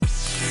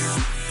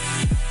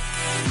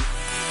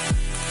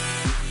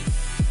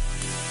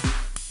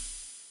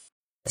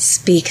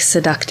Speak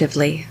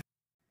seductively.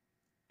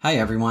 Hi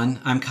everyone,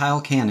 I'm Kyle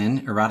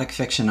Cannon, erotic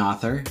fiction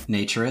author,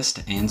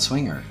 naturist, and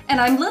swinger.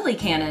 And I'm Lily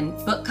Cannon,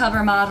 book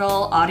cover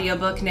model,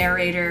 audiobook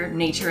narrator,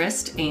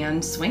 naturist,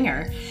 and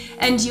swinger.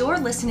 And you're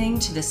listening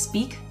to the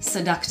Speak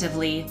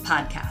Seductively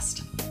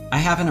podcast. I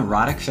have an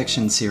erotic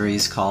fiction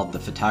series called The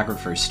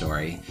Photographer's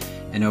Story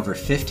and over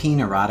 15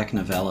 erotic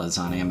novellas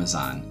on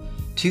Amazon.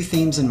 Two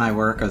themes in my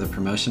work are the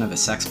promotion of a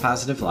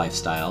sex-positive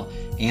lifestyle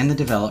and the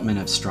development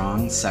of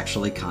strong,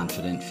 sexually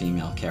confident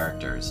female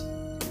characters.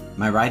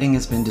 My writing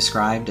has been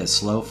described as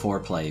slow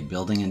foreplay,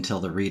 building until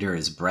the reader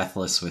is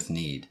breathless with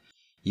need.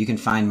 You can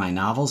find my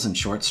novels and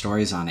short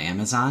stories on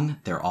Amazon.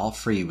 They're all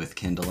free with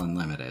Kindle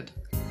Unlimited.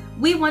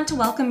 We want to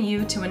welcome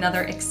you to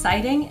another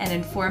exciting and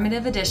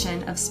informative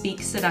edition of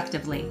Speak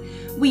Seductively.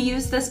 We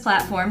use this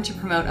platform to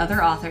promote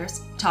other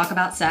authors, talk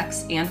about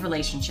sex and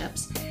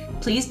relationships.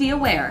 Please be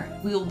aware,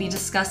 we will be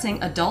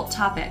discussing adult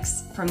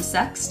topics, from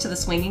sex to the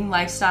swinging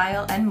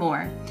lifestyle and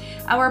more.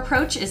 Our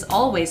approach is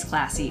always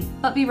classy,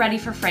 but be ready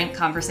for frank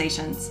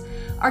conversations.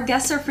 Our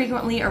guests are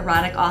frequently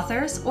erotic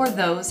authors or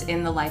those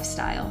in the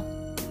lifestyle.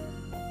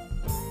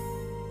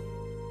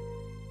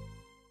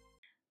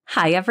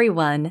 Hi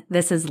everyone,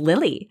 this is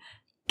Lily.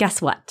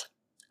 Guess what?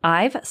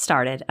 I've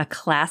started a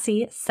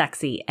classy,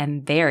 sexy,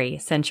 and very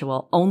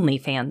sensual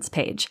OnlyFans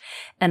page,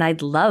 and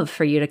I'd love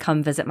for you to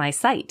come visit my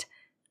site.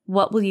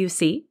 What will you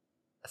see?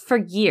 For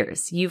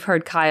years, you've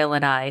heard Kyle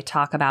and I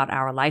talk about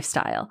our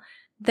lifestyle,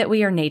 that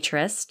we are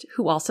naturists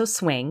who also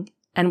swing,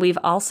 and we've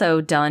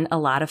also done a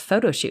lot of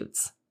photo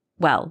shoots.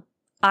 Well,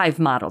 I've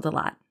modeled a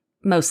lot,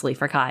 mostly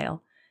for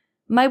Kyle.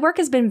 My work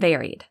has been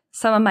varied.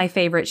 Some of my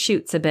favorite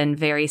shoots have been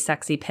very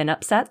sexy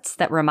pinup sets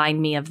that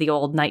remind me of the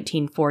old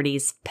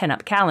 1940s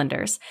pinup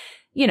calendars.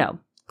 You know,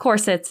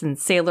 corsets and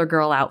sailor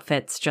girl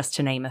outfits, just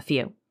to name a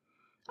few.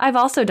 I've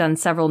also done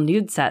several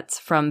nude sets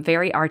from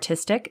very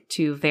artistic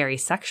to very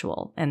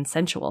sexual and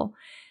sensual.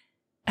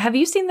 Have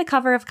you seen the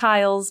cover of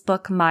Kyle's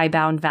book, My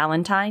Bound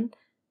Valentine?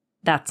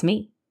 That's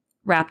me,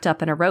 wrapped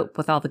up in a rope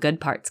with all the good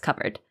parts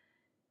covered.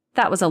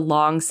 That was a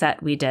long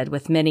set we did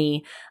with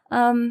many,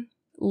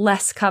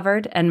 less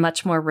covered and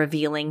much more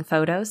revealing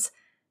photos.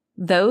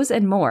 Those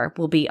and more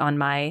will be on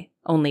my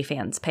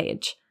OnlyFans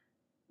page.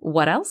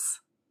 What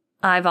else?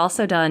 I've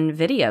also done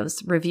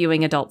videos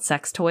reviewing adult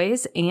sex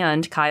toys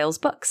and Kyle's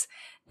books.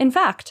 In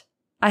fact,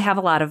 I have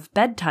a lot of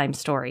bedtime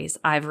stories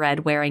I've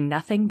read wearing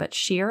nothing but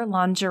sheer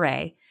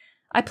lingerie.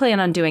 I plan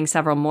on doing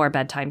several more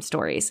bedtime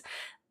stories,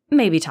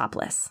 maybe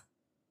topless.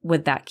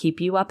 Would that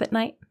keep you up at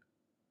night?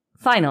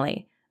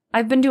 Finally,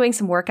 I've been doing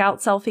some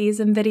workout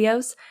selfies and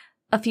videos.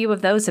 A few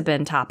of those have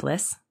been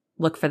topless.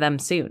 Look for them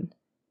soon.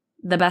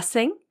 The best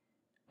thing?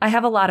 I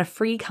have a lot of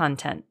free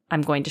content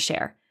I'm going to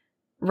share.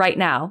 Right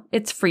now,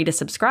 it's free to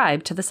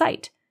subscribe to the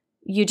site.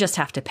 You just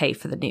have to pay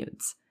for the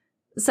nudes.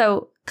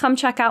 So come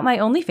check out my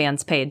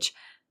OnlyFans page.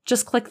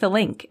 Just click the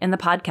link in the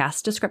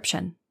podcast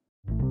description.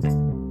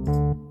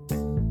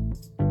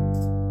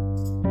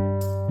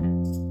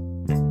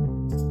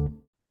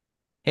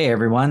 Hey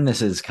everyone,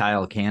 this is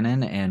Kyle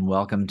Cannon, and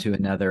welcome to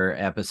another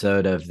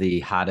episode of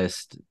the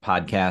hottest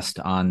podcast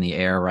on the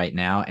air right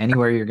now,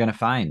 anywhere you're going to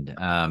find.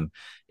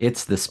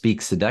 It's the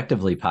Speak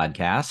Seductively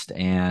podcast,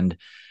 and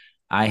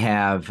I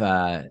have,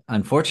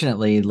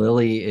 unfortunately,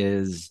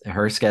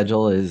 her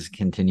schedule is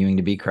continuing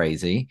to be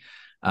crazy.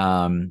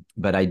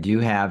 But I do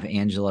have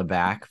Angela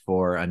back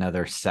for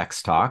another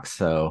sex talk.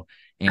 So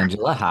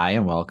Angela, hi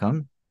and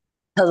welcome.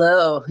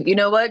 Hello. You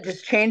know what?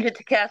 Just change it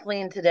to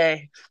Kathleen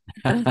today.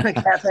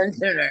 Kathleen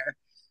Turner.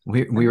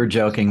 We were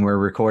joking. We're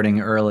recording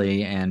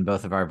early and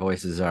both of our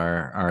voices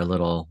are a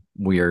little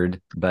weird,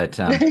 but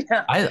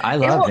Yeah.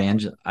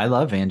 I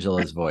love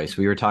Angela's voice.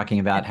 We were talking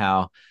about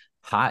how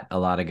hot a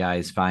lot of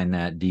guys find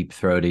that deep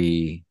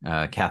throaty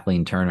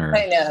Kathleen Turner.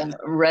 I know,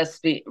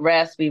 raspy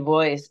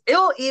voice.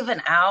 It'll even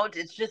out.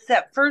 It's just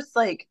that first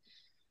hour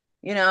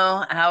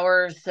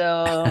or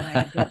so.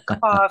 I have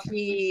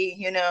coffee.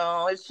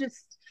 It's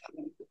just.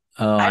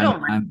 Oh, I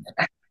don't mind.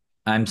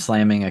 I'm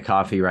slamming a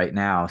coffee right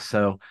now.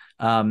 So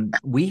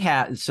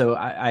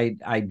I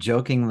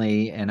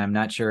jokingly, and I'm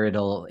not sure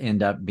it'll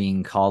end up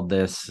being called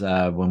this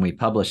when we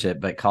publish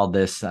it, but called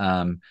this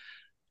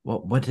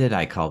what did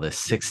I call this?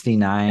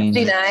 69?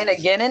 69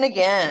 again and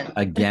again.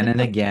 Again and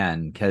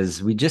again,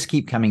 because we just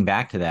keep coming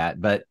back to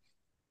that. But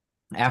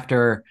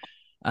after,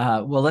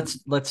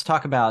 let's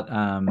talk about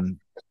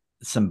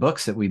some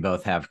books that we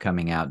both have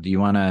coming out. Do you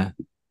want to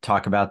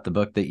talk about the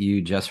book that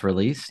you just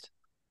released?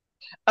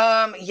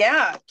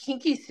 Yeah,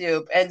 Kinky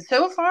Soup. And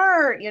so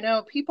far,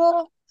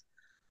 people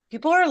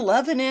are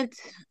loving it.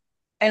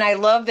 And I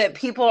love that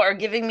people are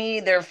giving me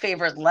their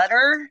favorite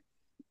letter.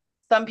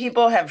 Some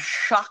people have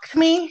shocked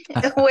me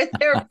with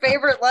their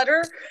favorite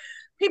letter.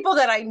 People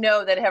that I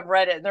know that have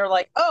read it, and they're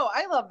like, oh,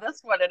 I love this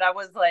one. And I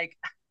was like,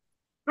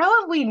 how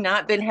have we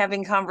not been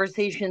having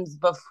conversations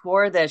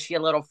before this, you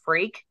little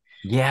freak?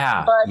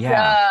 Yeah. But,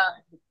 yeah.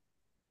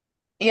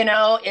 It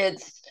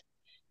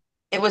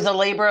was a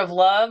labor of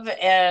love,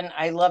 and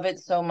I love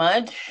it so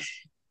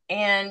much.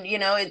 And,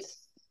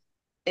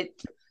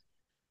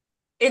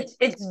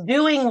 it's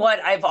doing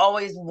what I've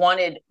always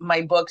wanted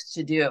my books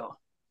to do,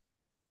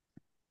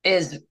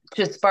 is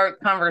to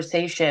spark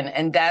conversation.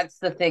 And that's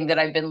the thing that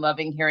I've been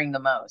loving hearing the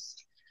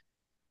most.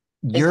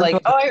 It's Your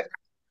like, book,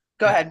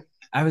 go ahead.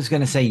 I was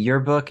going to say your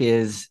book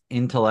is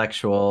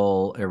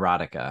intellectual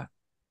erotica.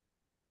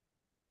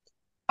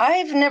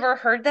 I've never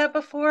heard that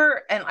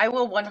before, and I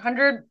will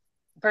 100%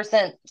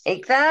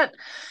 take that,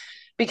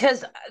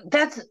 because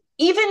that's,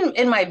 even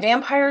in my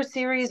vampire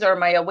series or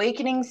my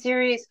awakening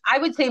series, I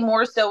would say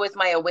more so with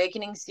my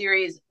awakening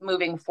series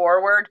moving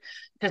forward,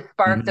 to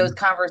spark those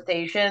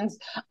conversations.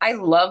 I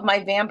love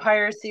my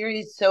vampire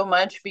series so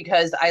much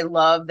because I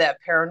love that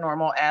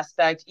paranormal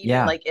aspect, even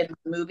Yeah. like in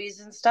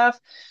movies and stuff.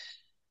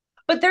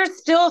 But there's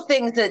still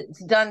things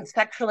that's done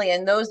sexually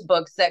in those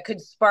books that could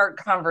spark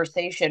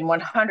conversation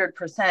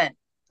 100%.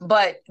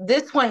 But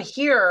this one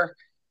here,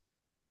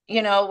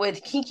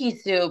 with Kinky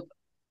Soup,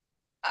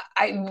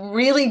 I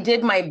really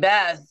did my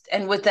best,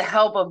 and with the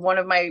help of one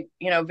of my,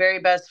 very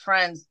best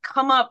friends,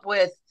 come up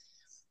with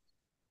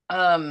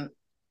something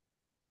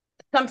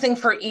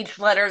for each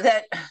letter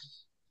that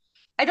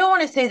I don't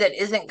want to say that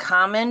isn't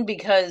common,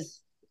 because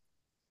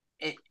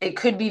it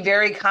could be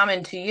very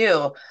common to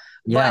you.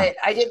 Yeah. But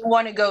I didn't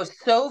want to go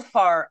so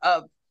far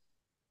up,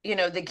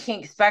 the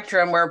kink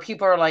spectrum, where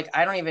people are like,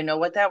 I don't even know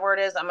what that word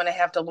is. I'm going to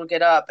have to look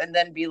it up, and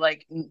then be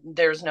like,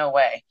 there's no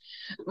way.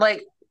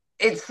 Like,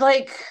 it's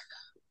like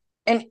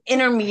an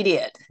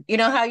intermediate. You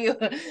know how you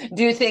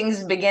do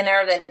things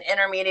beginner, then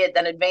intermediate,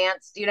 then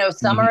advanced?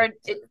 Some are,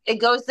 it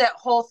goes that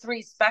whole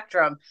three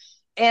spectrum.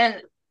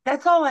 And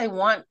that's all I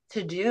want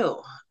to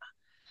do.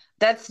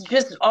 That's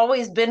just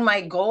always been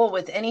my goal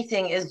with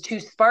anything, is to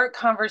spark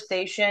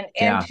conversation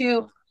and Yeah.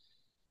 to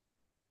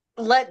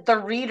let the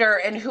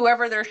reader and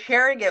whoever they're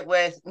sharing it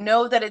with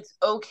know that it's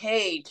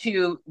okay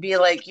to be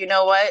like, you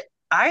know what?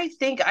 I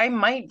think I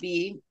might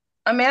be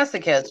a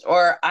masochist,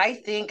 or I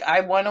think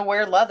I want to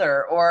wear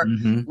leather, or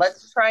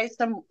let's try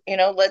some,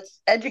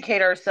 let's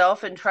educate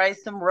ourselves and try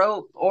some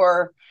rope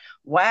or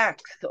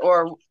wax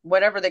or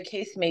whatever the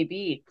case may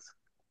be.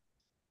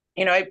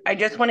 I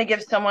just want to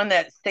give someone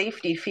that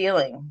safety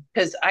feeling,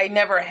 because I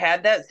never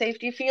had that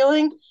safety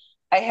feeling.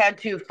 I had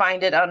to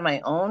find it on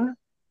my own.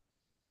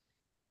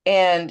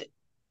 And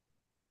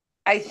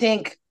I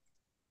think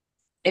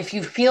if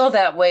you feel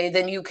that way,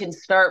 then you can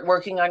start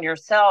working on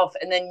yourself,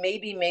 and then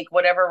maybe make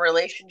whatever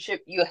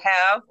relationship you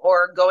have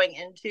or going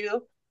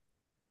into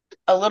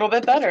a little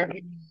bit better.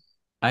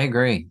 I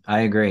agree.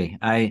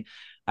 I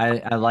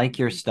like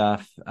your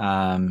stuff.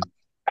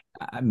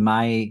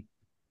 My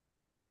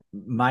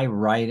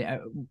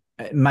right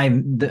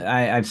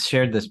I've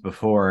shared this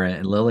before,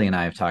 and Lily and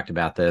I have talked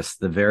about this.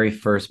 The very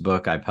first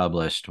book I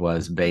published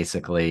was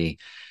basically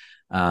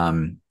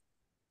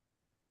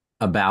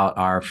about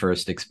our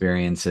first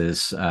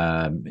experiences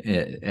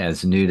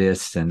as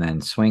nudists and then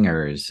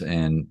swingers.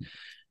 And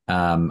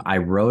I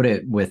wrote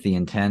it with the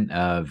intent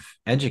of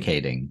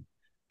educating,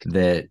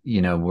 that,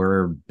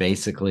 we're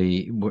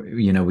basically,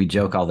 we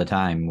joke all the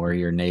time, we're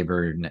your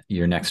neighbor,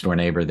 your next door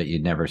neighbor that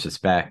you'd never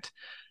suspect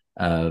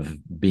of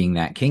being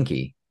that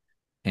kinky.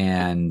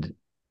 And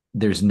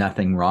there's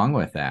nothing wrong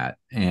with that.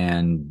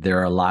 And there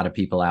are a lot of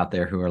people out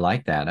there who are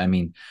like that. I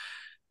mean,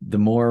 the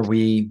more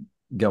we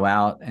go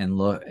out and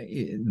look,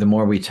 the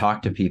more we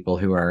talk to people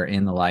who are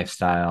in the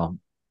lifestyle,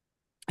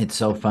 it's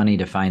so funny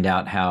to find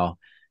out how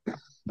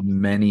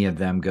many of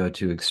them go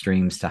to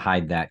extremes to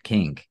hide that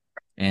kink.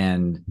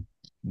 And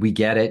we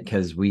get it,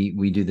 because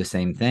we do the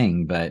same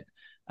thing, but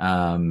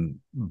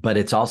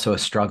it's also a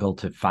struggle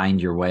to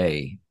find your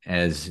way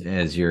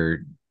as you're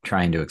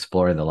trying to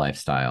explore the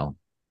lifestyle.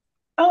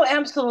 Oh,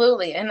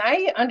 absolutely. And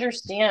I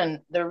understand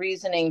the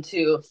reasoning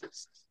to,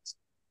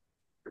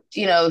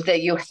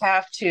 that you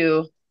have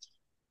to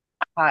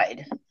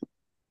hide,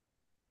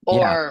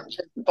 or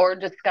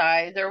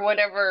disguise, or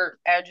whatever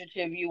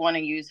adjective you want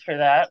to use for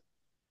that.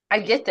 I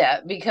get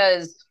that,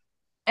 because,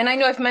 and I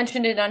know I've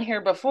mentioned it on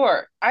here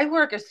before, I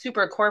work a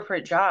super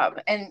corporate job,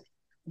 and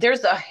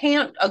there's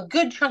a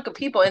good chunk of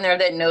people in there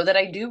that know that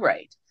I do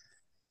write,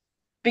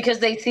 because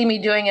they see me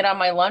doing it on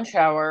my lunch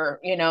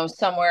hour,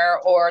 somewhere,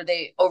 or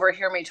they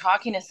overhear me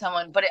talking to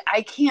someone. But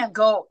I can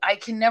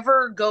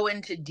never go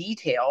into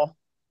detail.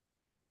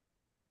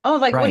 Oh,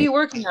 like, what are you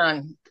working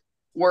on?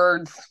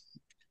 Words.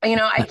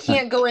 I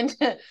can't go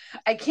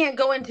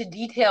into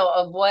detail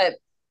of what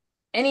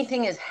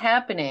anything is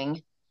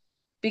happening,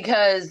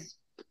 because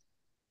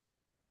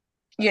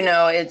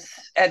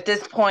it's, at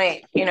this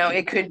point,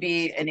 it could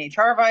be an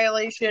HR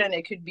violation,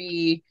 it could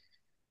be,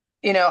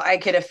 I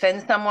could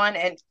offend someone,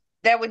 and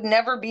that would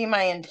never be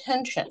my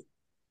intention.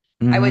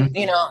 I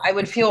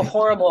would feel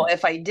horrible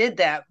if I did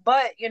that.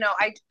 But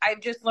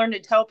I've just learned to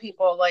tell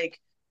people,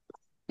 like,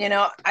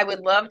 I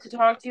would love to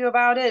talk to you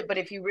about it, but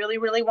if you really,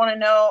 really want to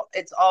know,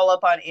 it's all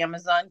up on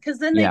Amazon, because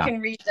then they can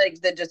read like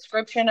the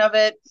description of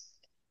it,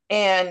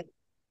 and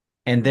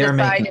they're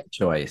decide. making a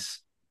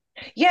choice.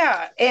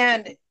 Yeah,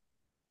 and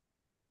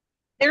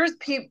there's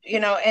people,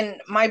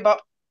 and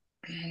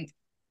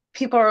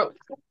people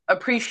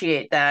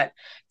appreciate that,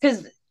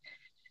 because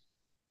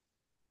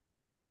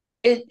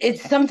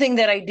it's something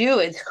that I do.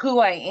 It's who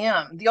I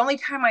am. The only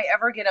time I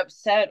ever get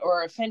upset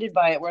or offended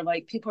by it, where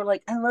like people are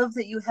like, I love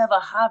that you have a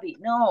hobby.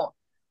 No,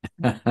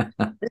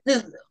 this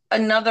is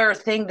another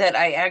thing that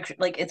I actually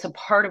like. It's a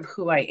part of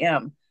who I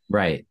am.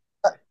 Right.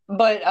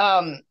 But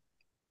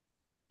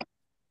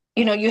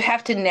you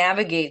have to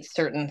navigate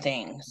certain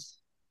things.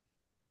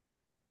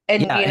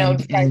 And Yeah,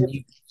 and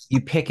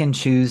you pick and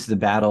choose the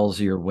battles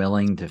you're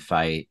willing to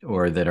fight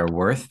or that are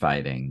worth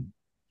fighting.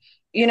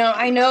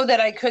 I know that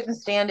I couldn't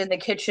stand in the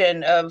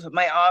kitchen of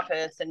my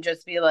office and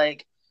just be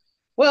like,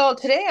 well,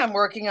 today I'm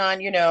working on,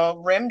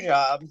 rim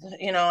jobs.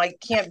 I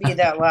can't be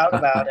that loud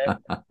about it.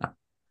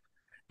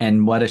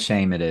 And what a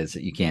shame it is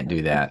that you can't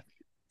do that.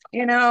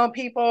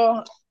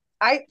 People,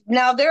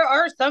 now there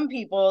are some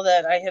people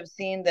that I have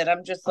seen that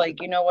I'm just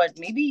like, you know what,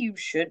 maybe you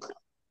should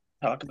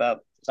talk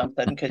about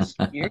something because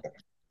you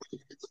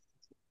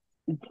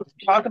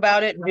talk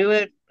about it and do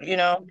it,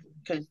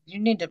 because you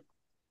need to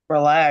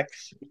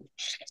relax.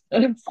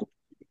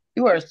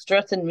 You are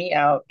stressing me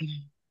out.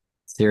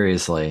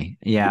 Seriously.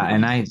 Yeah.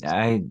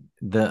 And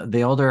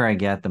the older I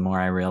get, the more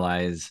I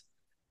realize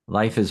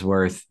life is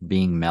worth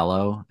being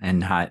mellow and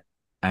not,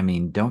 I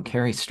mean, don't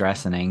carry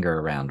stress and anger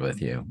around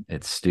with you.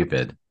 It's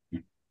stupid.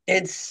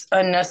 It's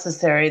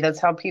unnecessary. That's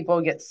how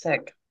people get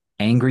sick.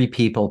 Angry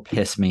people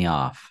piss me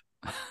off.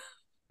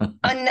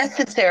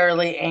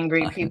 Unnecessarily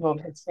angry people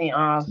piss me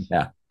off.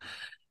 Yeah.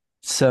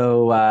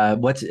 So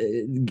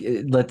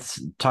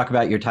let's talk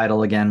about your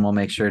title again. We'll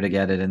make sure to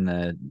get it in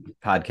the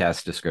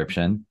podcast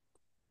description.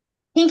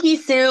 Kinky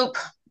Soup.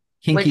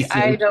 Kinky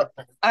Soup.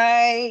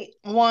 I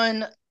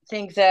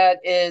think that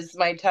is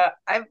my top.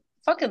 I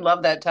fucking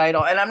love that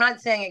title. And I'm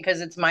not saying it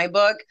because it's my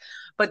book,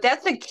 but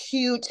that's a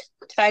cute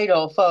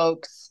title,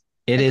 folks.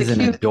 It's a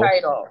cute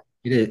title.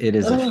 It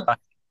is a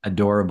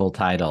adorable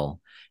title.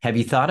 Have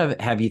you thought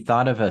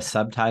of a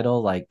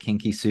subtitle like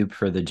Kinky Soup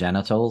for the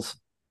genitals?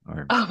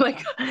 Oh my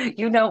God.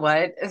 You know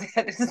what?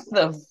 This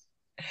is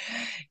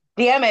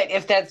damn it,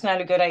 if that's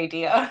not a good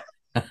idea.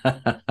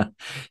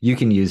 You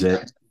can use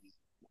it.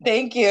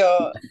 Thank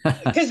you.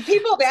 Because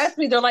people have asked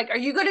me, they're like, are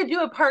you going to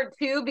do a part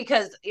 2?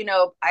 Because,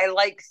 I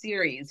like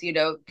series,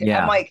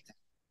 Yeah. I'm like,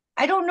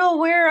 I don't know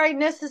where I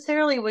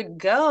necessarily would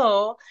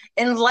go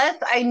unless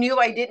I knew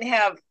I didn't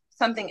have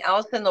something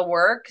else in the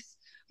works.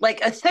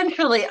 Like,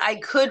 essentially, I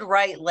could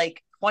write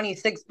like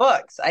 26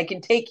 books. I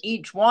can take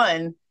each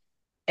one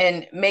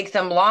and make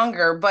them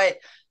longer, but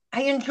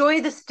I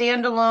enjoy the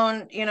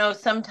standalone,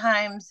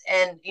 sometimes.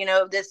 And,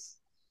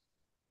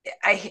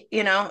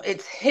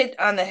 it's hit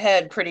on the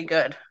head pretty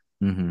good.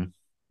 Mm-hmm.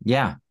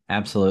 Yeah,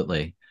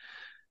 absolutely.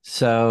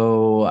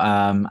 So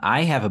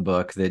I have a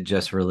book that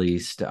just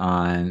released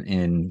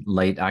in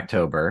late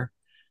October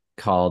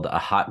called A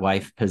Hot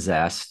Wife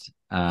Possessed.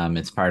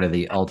 It's part of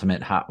the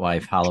Ultimate Hot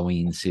Wife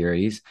Halloween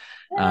series.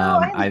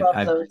 I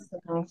love those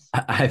things.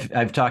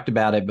 I've talked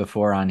about it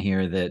before on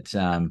here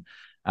that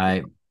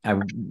I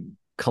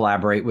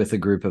collaborate with a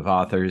group of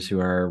authors who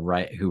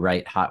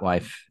write hot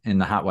wife in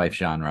the hot wife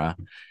genre,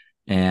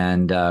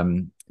 and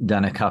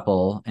done a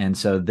couple. And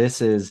so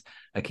this is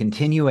a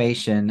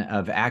continuation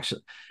of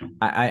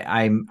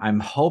I'm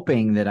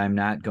hoping that I'm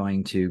not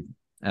going to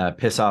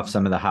piss off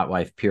some of the hot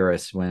wife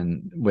purists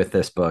with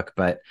this book,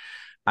 but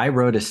I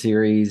wrote a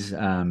series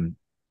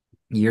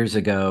years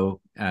ago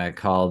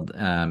called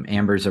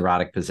Amber's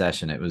Erotic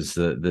Possession. It was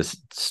the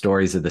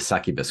stories of the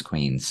succubus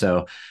queen.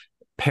 So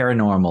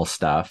paranormal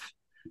stuff.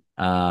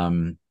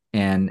 And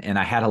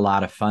I had a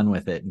lot of fun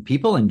with it, and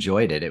people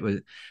enjoyed it. It was,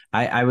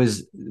 I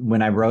was,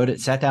 when I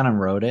sat down and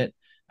wrote it,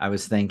 I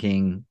was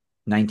thinking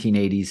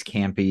 1980s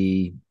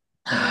campy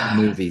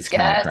movies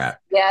kind of crap.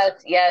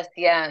 Yes.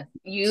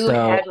 You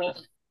had me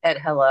at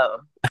hello.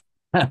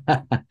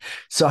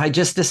 So I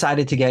just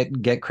decided to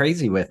get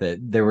crazy with it.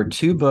 There were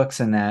 2 books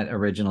in that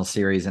original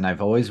series, and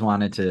I've always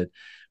wanted to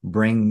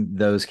bring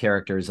those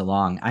characters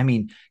along. I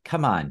mean,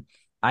 come on.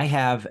 I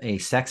have a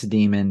sex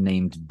demon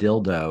named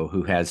Dildo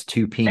who has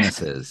 2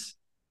 penises.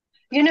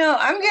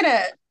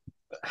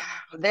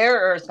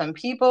 There are some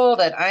people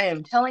that I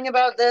am telling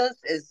about this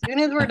as soon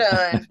as we're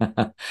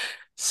done.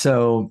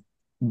 So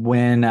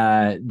when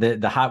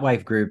the Hot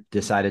Wife group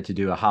decided to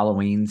do a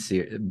Halloween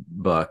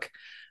book,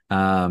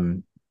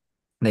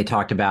 they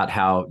talked about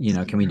how,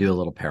 can we do a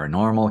little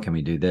paranormal? Can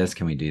we do this?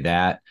 Can we do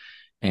that?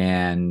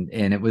 And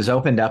it was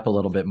opened up a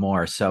little bit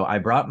more. So I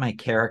brought my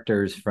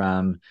characters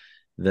from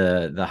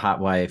the Hot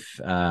Wife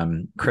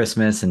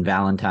Christmas and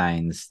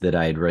Valentine's that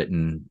I had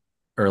written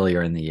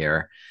earlier in the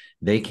year.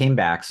 They came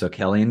back. So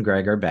Kelly and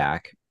Greg are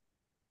back,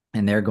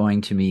 and they're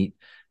going to meet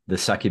the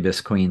succubus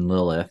queen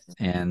Lilith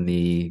and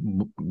the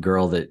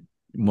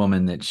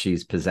woman that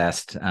she's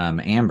possessed,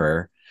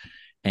 Amber,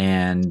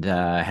 and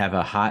have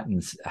a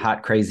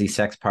hot crazy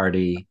sex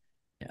party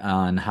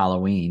on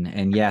Halloween.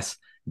 And yes,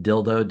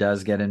 Dildo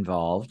does get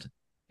involved,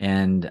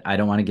 and I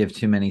don't want to give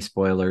too many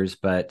spoilers,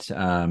 but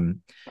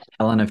Helen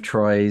of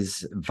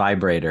Troy's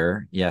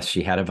vibrator, yes,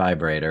 she had a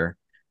vibrator,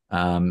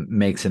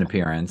 makes an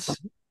appearance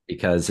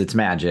because it's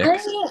magic.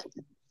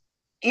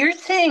 You're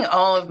saying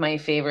all of my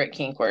favorite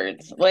kink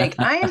words. Like,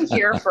 I am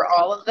here for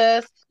all of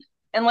this.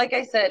 And like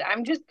I said,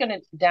 I'm just going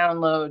to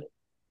download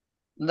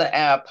the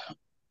app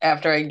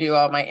after I do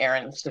all my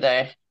errands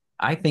today.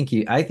 I think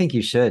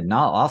you should. And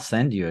I'll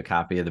send you a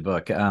copy of the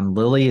book.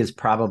 Lily is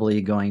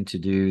probably going to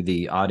do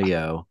the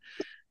audio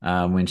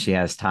when she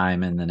has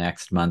time in the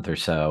next month or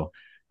so.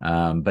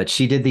 But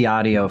she did the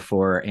audio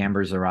for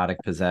Amber's Erotic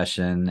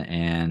Possession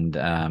and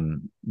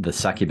the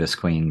Succubus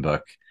Queen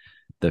book,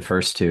 the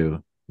first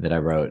two that I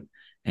wrote.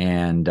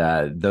 And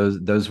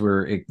those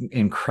were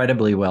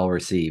incredibly well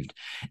received.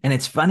 And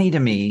it's funny to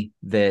me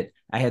that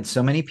I had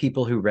so many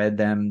people who read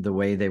them the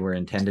way they were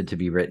intended to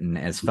be written,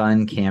 as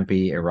fun,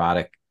 campy,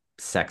 erotic,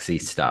 sexy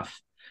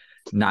stuff.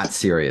 Not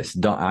serious.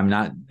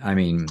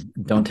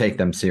 Don't take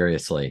them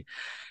seriously.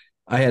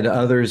 I had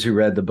others who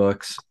read the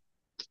books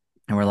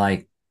and were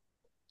like,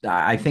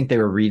 I think they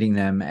were reading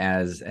them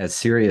as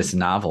serious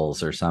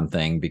novels or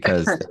something,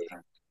 because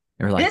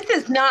they were like,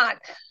 this is not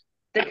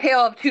the tale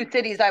of two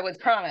cities I was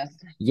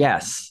promised.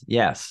 yes,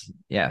 yes,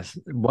 yes.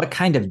 What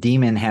kind of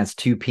demon has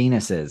two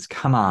penises?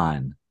 Come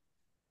on.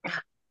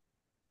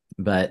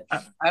 But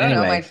I don't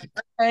know my anyway,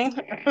 thing.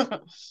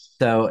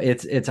 so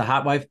it's a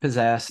Hot Wife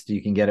Possessed.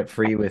 You can get it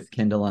free with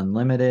Kindle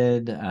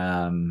Unlimited,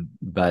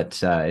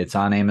 but it's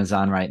on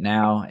Amazon right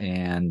now,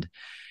 and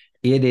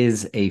it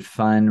is a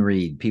fun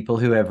read. People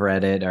who have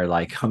read it are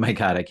like, "Oh my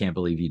God, I can't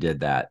believe you did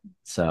that."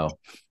 So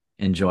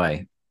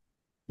enjoy.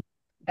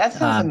 That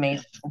sounds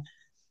amazing.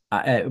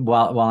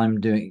 While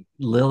I'm doing,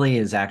 Lily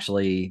is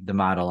actually the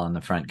model on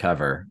the front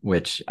cover,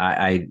 which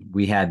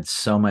we had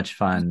so much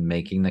fun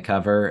making the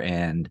cover.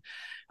 And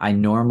I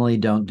normally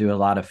don't do a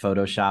lot of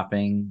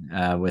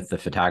photoshopping with the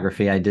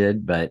photography I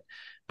did, but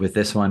with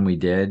this one we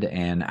did,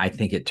 and I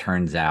think it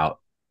turns out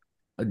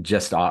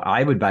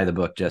I would buy the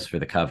book just for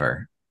the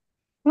cover.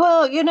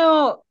 Well,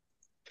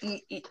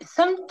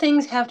 some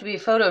things have to be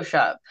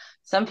Photoshop.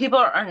 Some people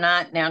are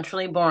not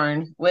naturally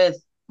born with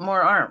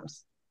more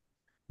arms.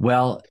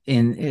 Well,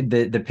 in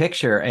the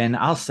picture, and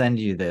I'll send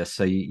you this,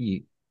 so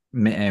you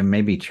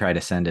maybe try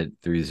to send it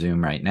through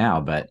Zoom right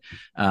now. But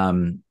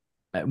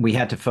we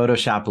had to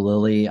Photoshop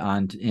Lily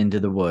into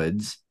the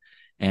woods,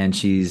 and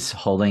she's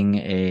holding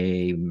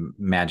a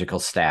magical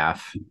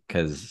staff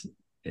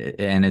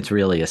and it's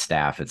really a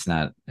staff. It's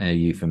not a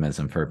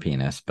euphemism for a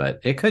penis,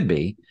 but it could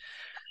be.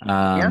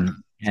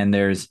 And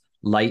there's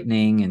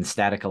lightning and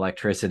static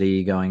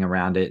electricity going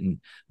around it,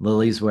 and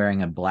Lily's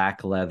wearing a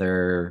black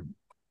leather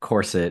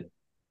corset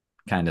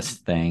kind of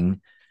thing.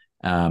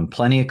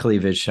 Plenty of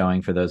cleavage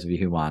showing for those of you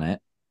who want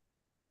it,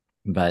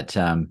 but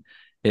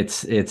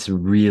it's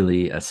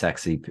really a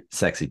sexy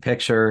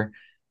picture,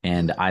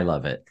 and I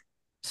love it.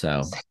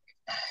 So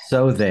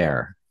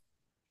there.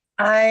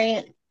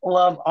 I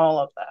love all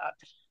of that.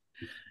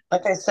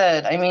 Like I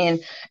said, I mean,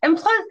 and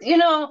plus,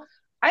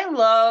 I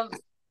love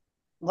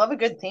a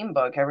good theme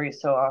book every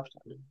so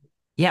often.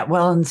 Yeah,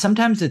 well, and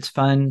sometimes it's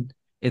fun.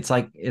 It's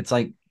like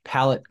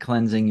palate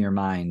cleansing your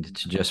mind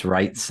to just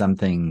write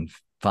something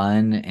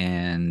fun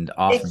and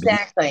offbeat.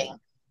 Exactly.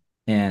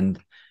 And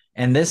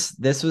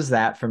this was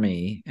that for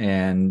me.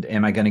 And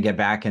am I going to get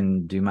back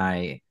and do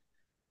my,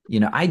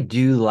 I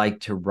do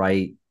like to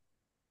write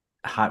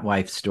hot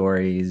wife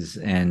stories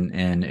and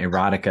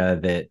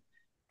erotica that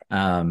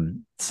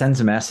sends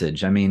a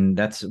message. I mean,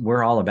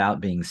 we're all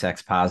about being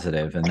sex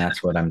positive, and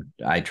that's what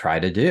I try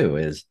to do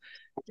is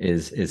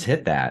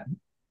hit that.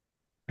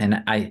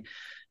 And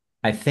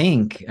I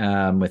think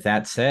with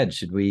that said,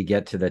 should we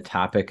get to the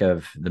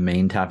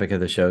main topic of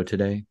the show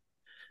today?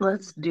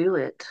 Let's do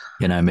it.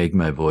 Can I make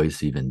my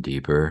voice even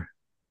deeper?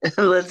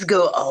 Let's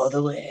go all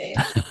the way.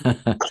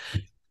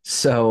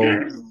 So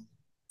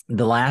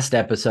the last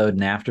episode,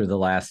 and after the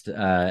last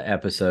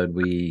episode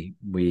we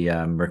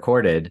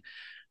recorded,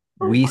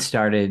 we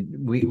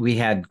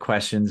had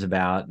questions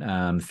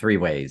about three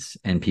ways,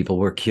 and people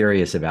were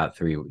curious about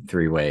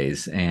three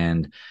ways.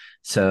 And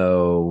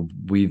so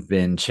we've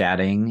been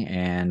chatting,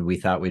 and we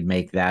thought we'd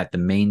make that the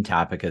main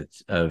topic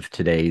of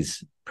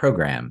today's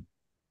program.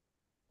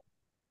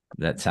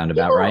 Does that sound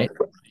about right?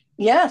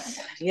 Yes,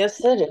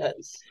 it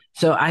is.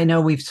 So I know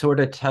we've sort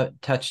of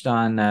touched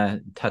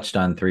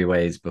on three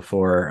ways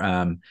before.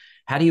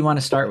 How do you want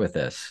to start with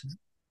this?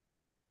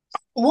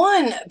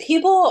 One,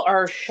 people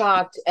are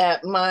shocked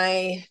at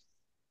my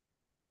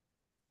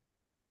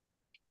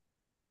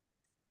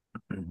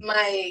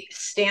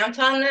stance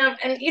on them.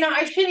 And,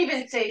 I shouldn't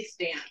even say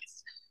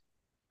stance,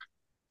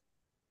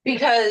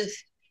 because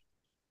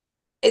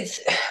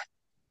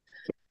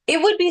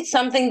it would be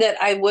something that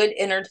I would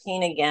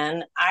entertain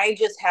again. I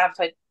just have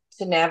to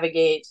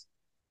navigate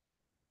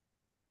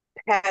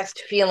past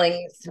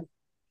feelings.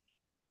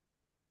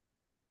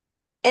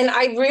 And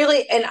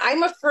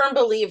I'm a firm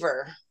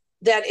believer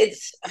that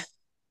it's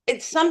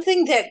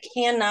something that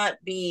cannot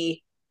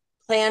be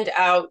planned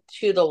out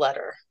to the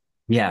letter.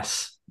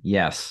 Yes.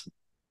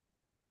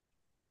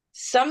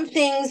 Some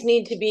things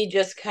need to be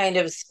just kind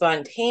of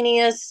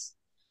spontaneous,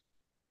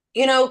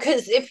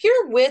 because if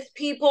you're with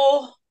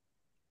people,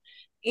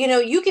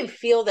 you can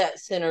feel that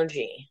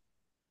synergy.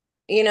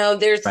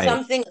 There's right.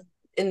 Something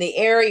in the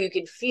air, you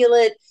can feel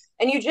it,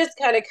 and you just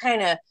gotta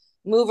kind of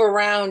move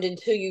around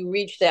until you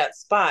reach that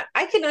spot.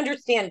 I can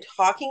understand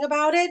talking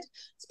about it,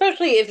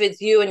 especially if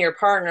it's you and your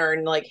partner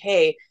and like,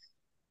 hey,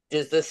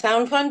 does this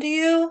sound fun to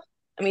you?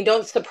 I mean,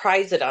 don't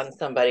surprise it on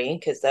somebody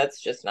because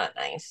that's just not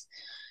nice.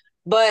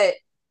 But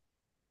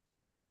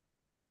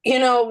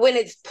when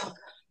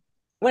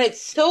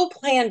it's so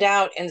planned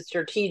out and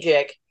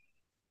strategic,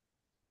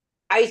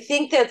 I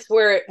think that's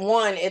where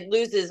it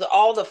loses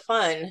all the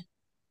fun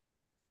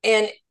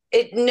and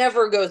it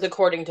never goes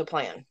according to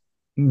plan.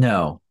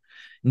 No,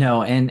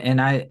 no, and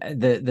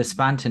the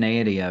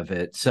spontaneity of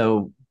it.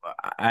 So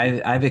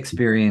I've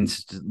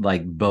experienced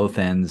like both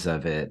ends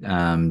of it,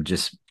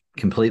 just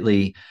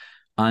completely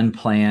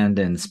unplanned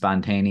and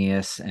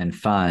spontaneous and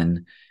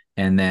fun,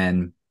 and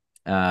then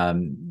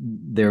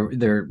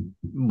there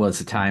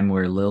was a time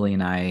where Lily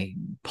and I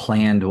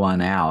planned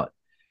one out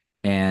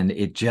and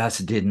it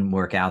just didn't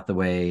work out the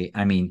way.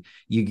 I mean,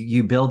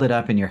 you build it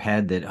up in your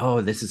head that,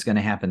 oh, this is going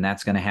to happen,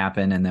 that's going to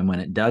happen, and then when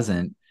it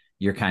doesn't,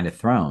 you're kind of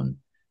thrown.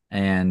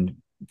 And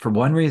for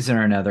one reason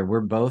or another,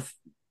 we're both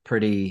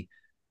pretty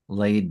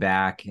laid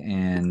back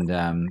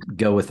and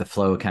go with the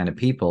flow kind of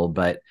people.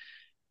 But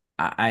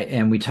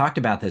and we talked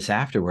about this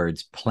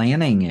afterwards.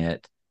 Planning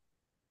it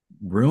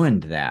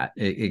ruined that.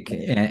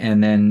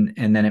 And then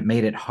it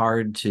made it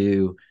hard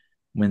to,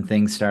 when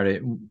things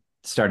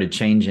started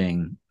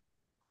changing,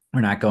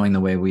 we're not going the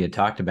way we had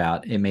talked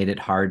about. It made it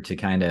hard to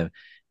kind of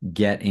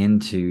get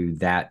into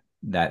that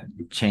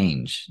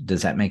change.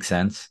 Does that make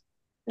sense?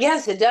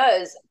 Yes, it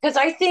does. Because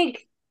I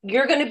think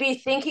you're going to be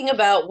thinking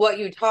about what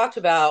you talked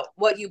about,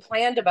 what you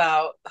planned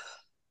about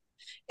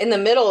in the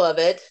middle of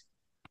it,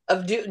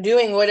 of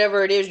doing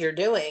whatever it is you're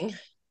doing.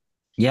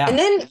 Yeah. And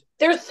then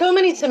there's so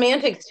many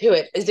semantics to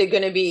it. Is it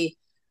going to be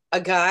a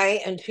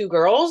guy and two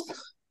girls?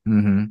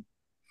 Mm-hmm.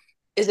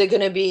 Is it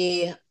going to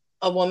be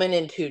a woman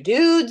and two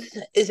dudes?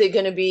 Is it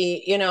going to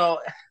be,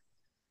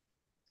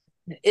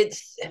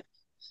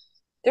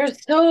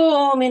 there's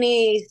so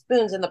many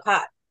spoons in the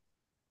pot.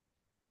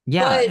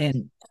 Yeah.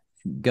 And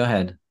go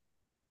ahead.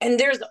 And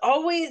there's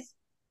always,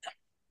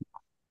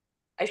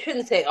 I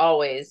shouldn't say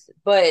always,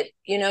 but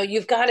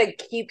you've got to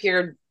keep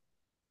your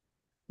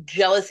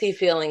jealousy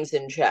feelings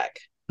in check.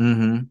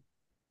 Mm-hmm.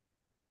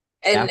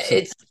 And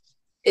Absolutely.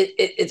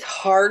 it's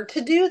hard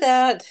to do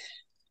that.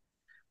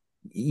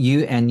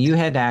 You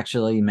had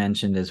actually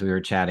mentioned as we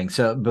were chatting.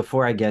 So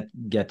before I get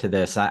to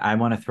this, I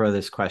want to throw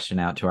this question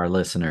out to our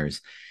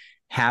listeners.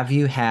 Have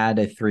you had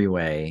a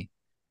three-way?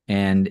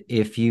 And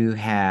if you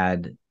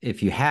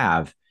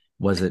have,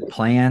 was it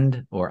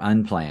planned or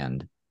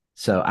unplanned?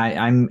 So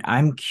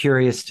I'm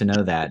curious to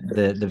know that.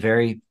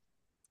 The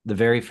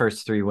very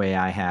first three-way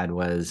I had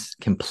was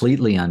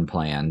completely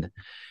unplanned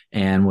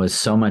and was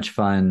so much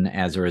fun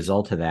as a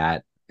result of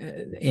that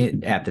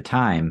at the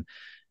time.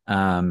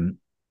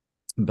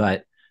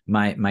 But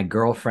my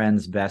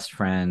girlfriend's best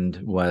friend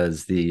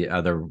was the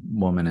other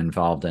woman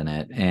involved in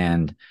it,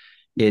 and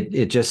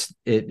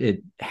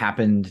it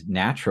happened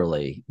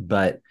naturally.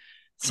 But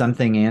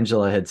something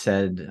Angela had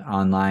said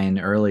online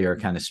earlier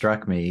kind of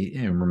struck me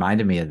and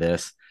reminded me of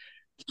this.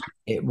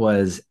 It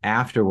was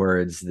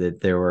afterwards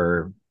that there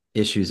were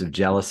issues of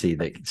jealousy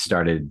that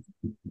started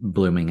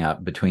blooming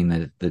up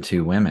between the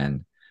two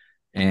women,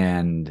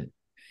 and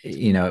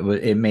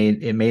it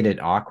made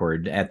it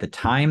awkward. At the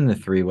time, the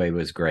three-way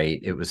was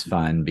great. It was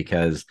fun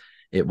because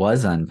it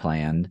was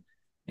unplanned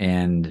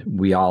and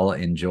we all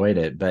enjoyed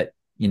it. But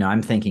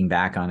I'm thinking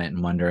back on it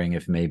and wondering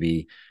if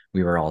maybe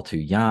we were all too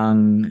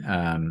young.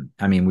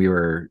 I mean, we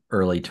were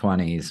early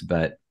 20s,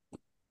 but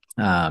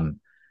I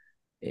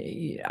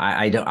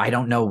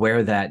don't know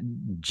where that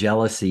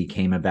jealousy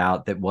came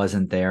about that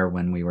wasn't there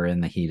when we were in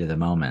the heat of the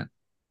moment.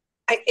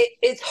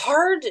 It's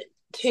hard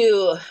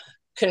to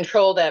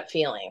control that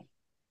feeling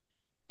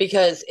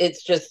because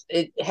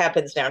it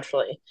happens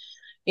naturally.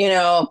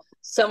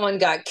 Someone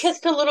got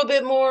kissed a little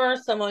bit more,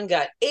 someone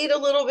got ate a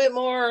little bit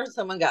more,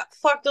 someone got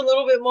fucked a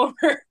little bit more.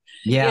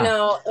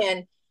 Yeah.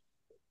 And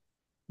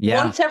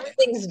yeah. Once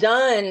everything's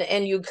done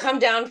and you come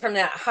down from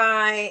that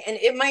high, and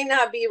it might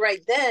not be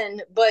right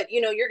then, but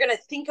you're going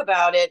to think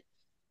about it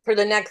for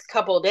the next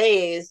couple of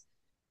days.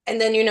 And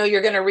then,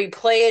 you're going to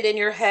replay it in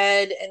your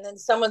head. And then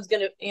someone's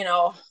going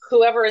to,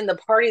 whoever in the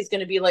party is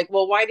going to be like,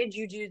 well, why did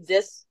you do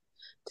this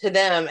to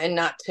them and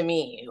not to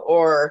me?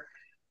 Or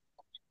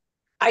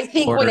I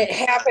think when it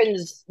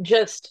happens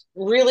just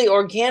really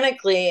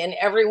organically and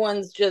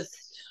everyone's just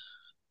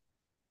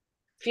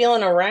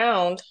feeling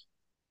around,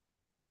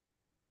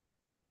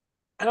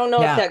 I don't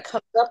know if that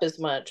comes up as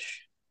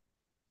much.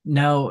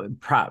 No,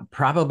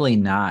 probably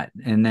not.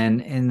 And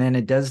then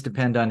it does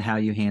depend on how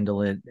you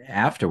handle it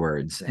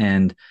afterwards.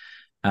 And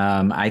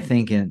I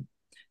think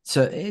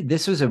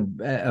this was a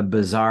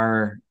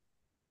bizarre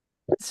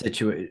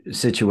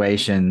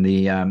situation.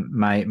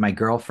 My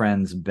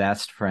girlfriend's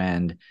best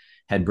friend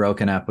had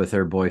broken up with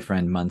her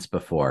boyfriend months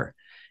before,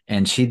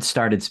 and she'd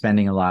started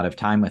spending a lot of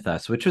time with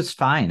us, which was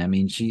fine. I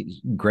mean,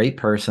 she's a great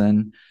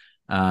person.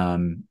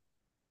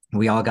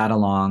 We all got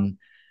along.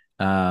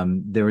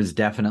 There was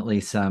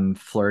definitely some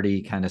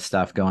flirty kind of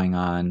stuff going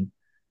on.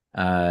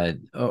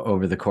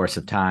 over the course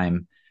of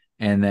time.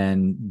 And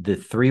then the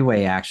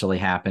three-way actually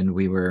happened.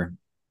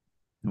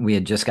 We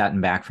had just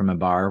gotten back from a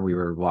bar. We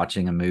were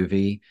watching a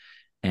movie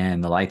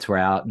and the lights were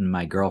out, and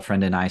my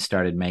girlfriend and I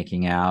started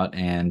making out.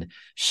 And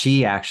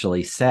she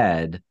actually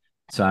said,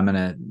 so I'm going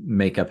to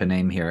make up a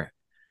name here.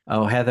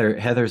 Oh,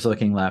 Heather's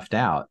looking left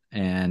out.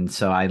 And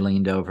so I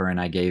leaned over and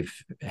I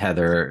gave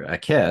Heather a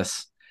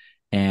kiss,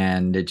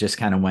 and it just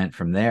kind of went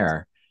from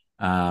there.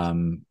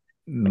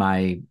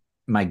 My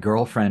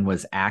girlfriend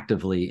was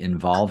actively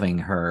involving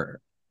her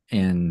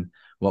in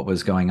what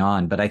was going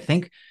on. But I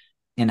think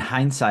in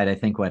hindsight, I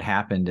think what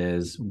happened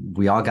is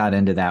we all got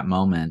into that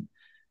moment.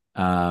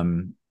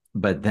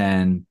 But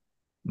then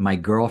my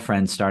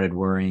girlfriend started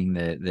worrying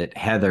that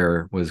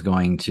Heather was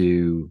going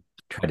to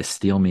try to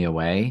steal me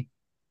away.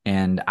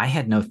 And I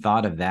had no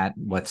thought of that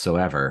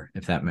whatsoever,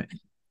 if that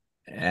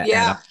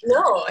Yeah,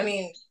 no, I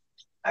mean,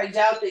 I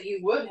doubt that you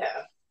would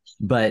have.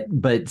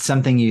 But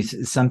something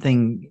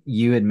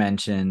you had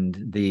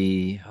mentioned,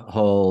 the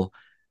whole,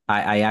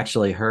 I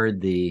actually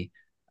heard the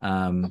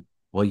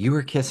well, you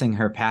were kissing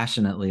her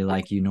passionately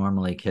like you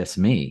normally kiss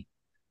me.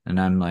 And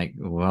I'm like,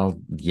 well,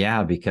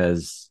 yeah,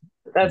 because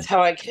That's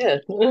how I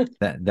kiss.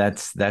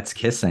 that's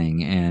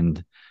kissing.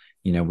 And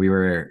we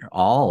were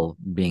all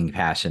being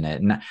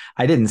passionate. And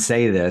I didn't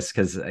say this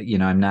because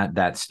I'm not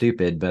that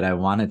stupid, but I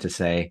wanted to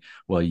say,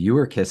 well, you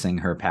were kissing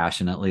her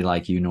passionately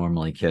like you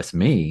normally kiss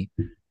me.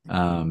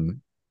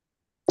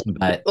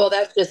 But Well,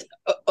 that's just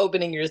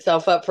opening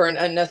yourself up for an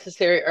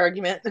unnecessary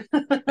argument.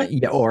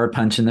 yeah, or a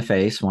punch in the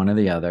face, one or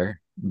the other.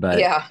 But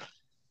Yeah.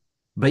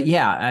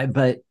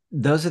 but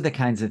those are the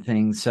kinds of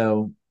things.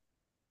 So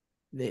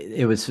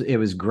it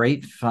was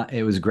great fun.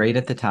 It was great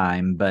at the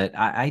time, but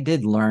I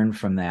did learn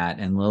from that.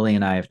 And Lily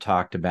and I have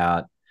talked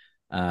about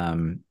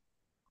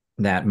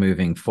that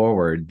moving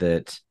forward,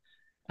 that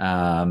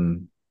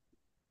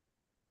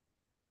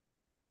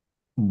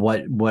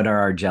what are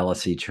our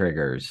jealousy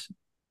triggers?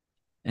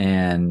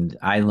 And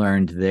I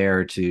learned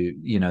there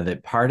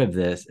that part of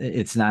this,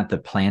 it's not the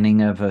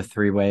planning of a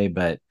three-way,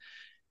 but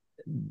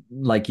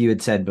like you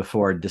had said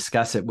before,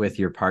 discuss it with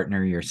your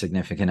partner, your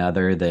significant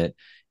other, that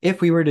if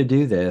we were to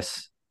do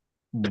this,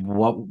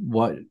 what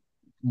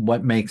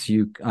makes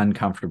you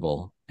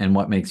uncomfortable and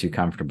what makes you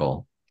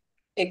comfortable?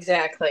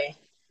 Exactly.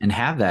 And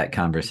have that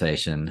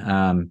conversation.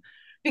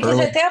 Because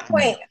at that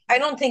point, I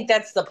don't think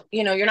that's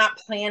you're not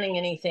planning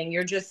anything.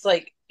 You're just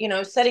like,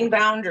 setting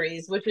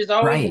boundaries, which is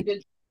always a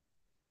good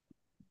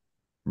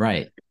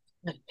right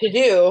to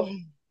do.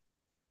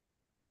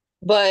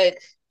 But,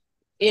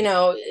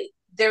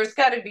 there's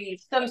got to be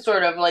some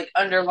sort of like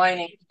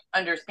underlining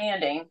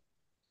understanding.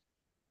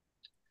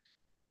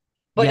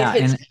 But yeah,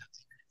 if it's...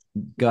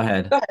 and go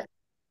ahead.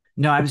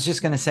 No, I was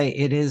just going to say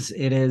it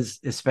is,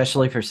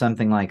 especially for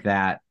something like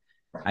that.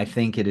 I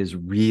think it is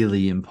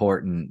really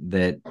important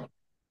that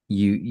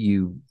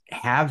you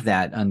have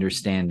that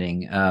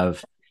understanding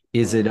of,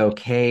 is it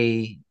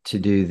okay to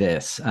do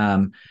this?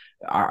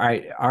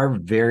 Our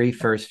very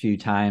first few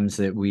times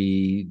that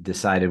we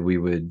decided we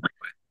would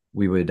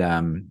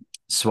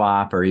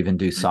swap or even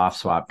do soft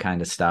swap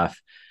kind of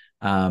stuff.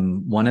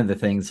 One of the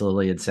things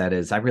Lily had said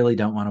is, I really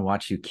don't want to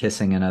watch you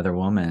kissing another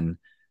woman,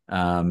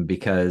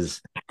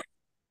 because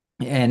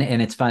and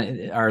it's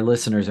fun. Our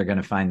listeners are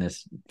going to find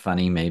this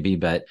funny maybe,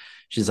 but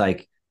she's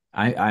like,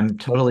 I'm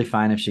totally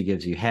fine if she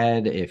gives you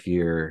head, if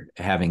you're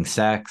having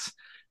sex,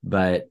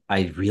 but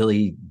I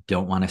really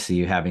don't want to see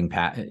you having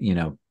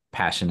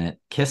passionate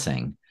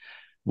kissing.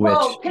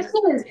 Well,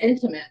 kissing is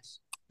intimate.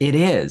 It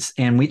is.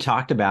 And we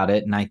talked about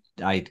it, and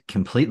I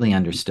completely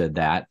understood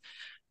that.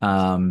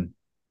 And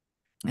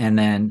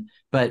then,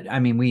 but I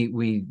mean,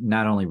 we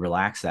not only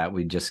relaxed that,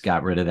 we just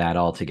got rid of that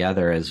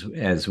altogether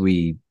as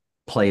we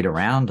played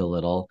around a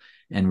little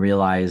and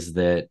realized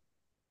that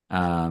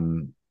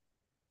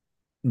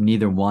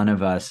neither one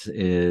of us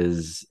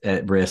is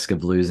at risk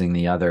of losing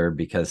the other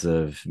because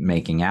of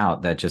making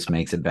out. That just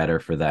makes it better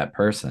for that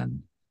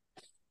person.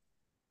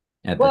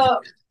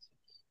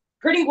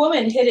 Pretty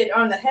Woman hit it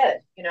on the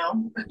head,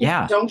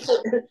 Yeah. don't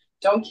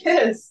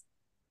kiss,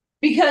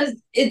 because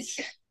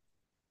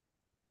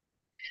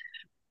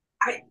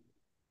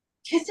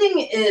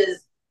kissing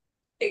is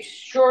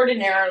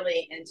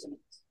extraordinarily intimate.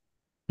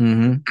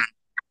 Mm-hmm.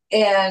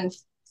 And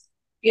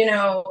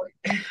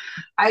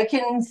I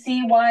can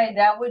see why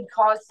that would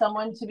cause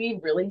someone to be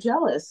really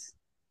jealous.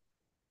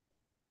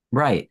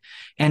 Right.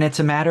 And it's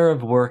a matter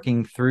of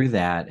working through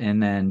that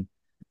and then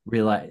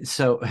realize.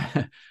 So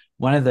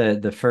one of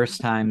the first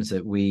times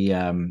that we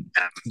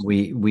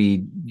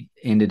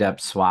ended up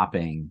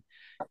swapping,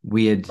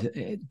 we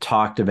had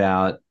talked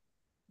about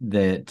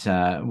that,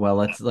 well,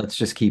 let's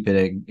just keep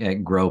it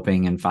at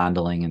groping and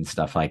fondling and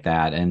stuff like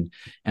that. And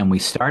we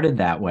started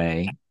that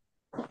way,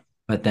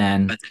 but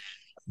then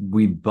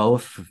we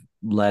both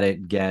let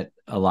it get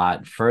a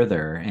lot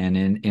further and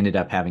ended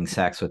up having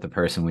sex with the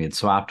person we had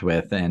swapped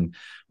with. And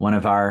one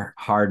of our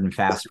hard and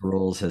fast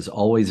rules has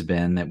always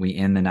been that we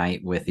end the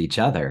night with each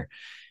other.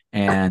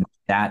 And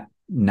that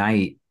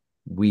night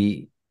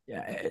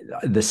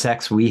the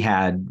sex we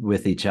had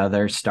with each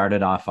other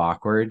started off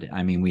awkward.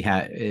 I mean,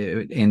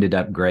 it ended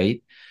up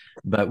great,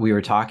 but we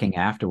were talking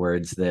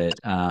afterwards that,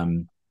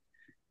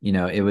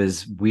 it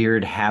was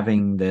weird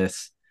having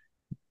this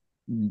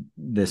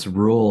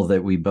rule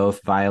that we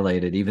both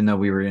violated, even though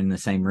we were in the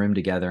same room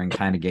together and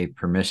kind of gave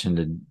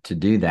permission to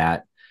do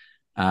that.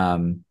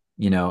 And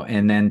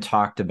then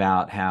talked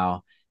about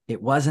how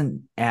it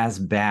wasn't as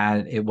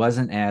bad. It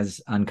wasn't as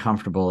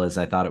uncomfortable as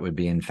I thought it would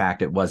be. In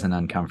fact, it wasn't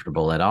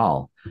uncomfortable at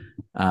all.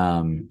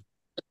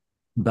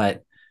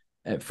 But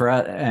for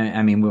us,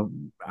 I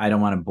mean, I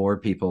don't want to bore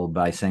people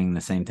by saying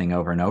the same thing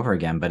over and over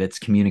again, but it's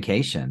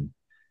communication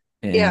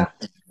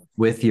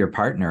with your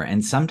partner.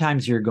 And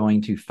sometimes you're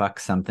going to fuck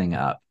something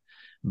up,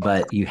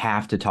 but you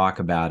have to talk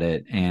about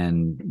it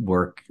and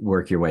work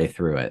your way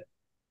through it.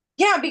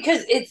 Yeah,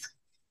 because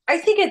I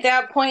think at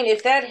that point,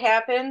 if that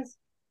happens,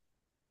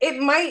 it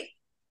might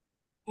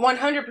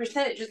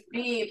 100% just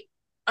be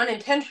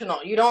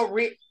unintentional. You don't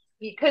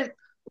because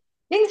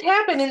things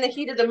happen in the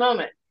heat of the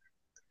moment.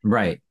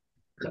 Right.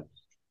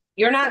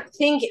 You're not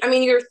thinking, I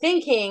mean, you're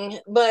thinking,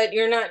 but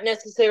you're not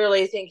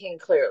necessarily thinking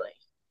clearly.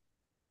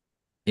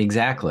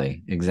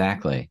 Exactly.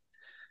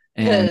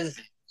 Because,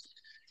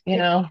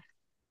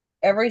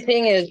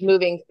 everything is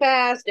moving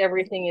fast,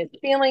 everything is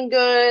feeling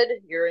good,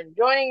 you're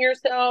enjoying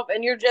yourself,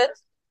 and you're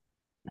just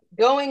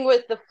going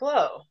with the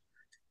flow.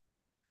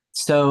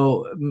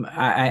 So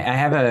I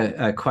have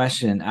a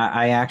question.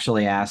 I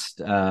actually asked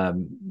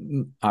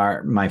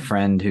my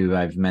friend who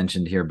I've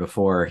mentioned here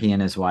before. He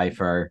and his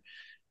wife are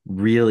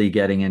really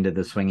getting into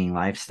the swinging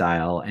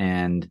lifestyle,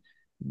 and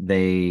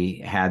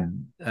they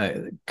had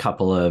a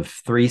couple of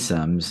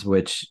threesomes,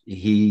 which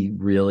he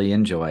really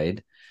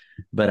enjoyed.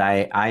 But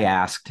I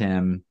asked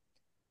him,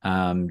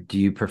 do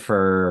you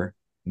prefer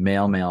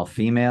male,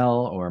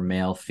 female, or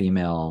male,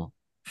 female,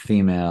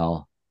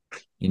 female?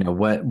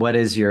 What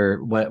is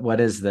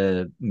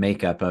the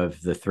makeup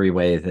of the three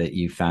way that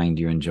you find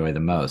you enjoy the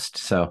most?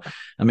 So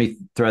let me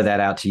throw that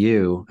out to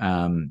you.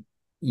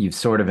 You've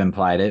sort of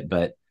implied it,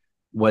 but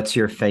what's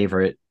your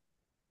favorite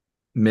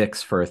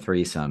mix for a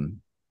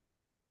threesome?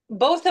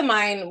 Both of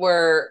mine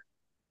were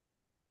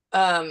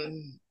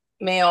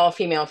male,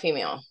 female,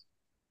 female.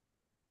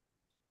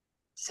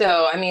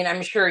 So, I mean,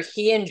 I'm sure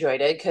he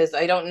enjoyed it because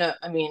I don't know.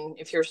 I mean,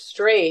 if you're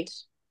straight,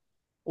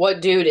 what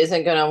dude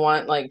isn't going to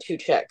want like two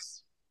chicks?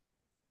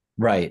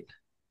 Right.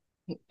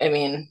 I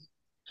mean,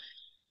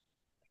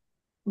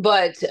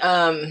 but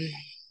I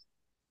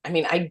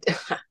mean,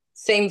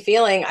 same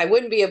feeling. I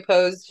wouldn't be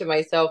opposed to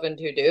myself and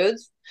two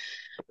dudes.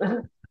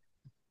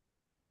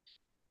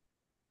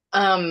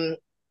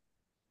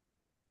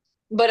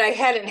 But I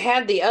hadn't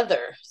had the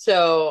other,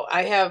 so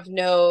I have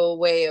no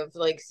way of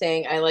like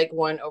saying I like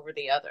one over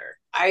the other.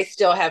 I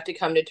still have to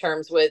come to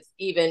terms with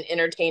even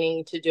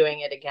entertaining to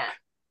doing it again.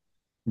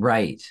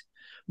 Right.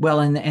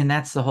 Well, and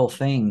that's the whole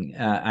thing.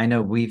 I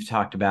know we've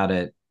talked about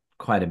it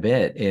quite a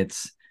bit.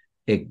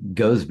 It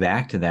goes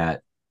back to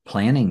that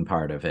planning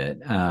part of it.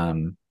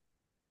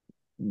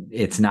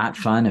 It's not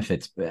fun if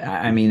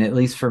I mean, at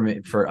least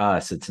for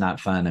us, it's not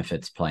fun if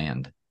it's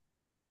planned.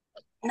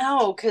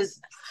 No,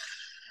 because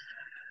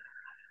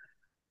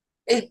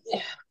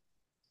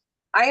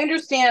I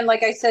understand,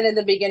 like I said in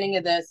the beginning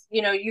of this,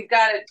 you've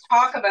got to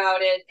talk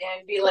about it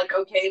and be like,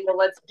 okay, well,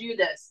 let's do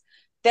this.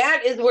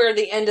 That is where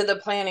the end of the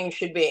planning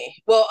should be.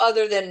 Well,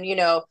 other than,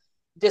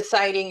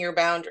 deciding your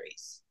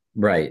boundaries.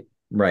 Right.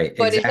 But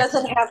exactly. It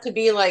doesn't have to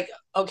be like,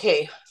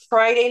 okay,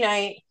 Friday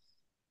night,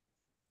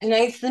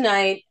 tonight's the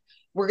night.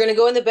 We're going to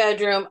go in the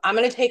bedroom. I'm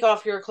going to take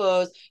off your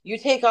clothes. You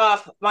take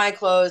off my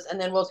clothes,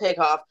 and then we'll take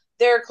off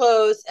their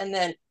clothes. And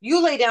then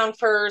you lay down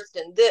first.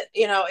 And,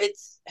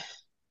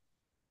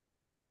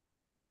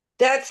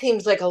 that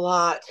seems like a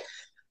lot.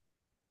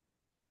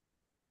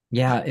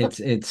 Yeah,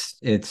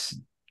 it's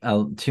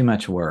too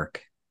much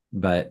work,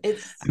 but I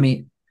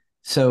mean,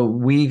 so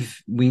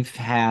we've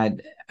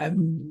had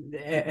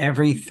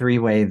every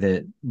three-way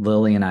that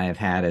Lily and I have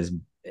had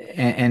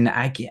and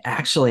I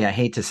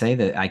hate to say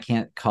that I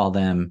can't call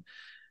them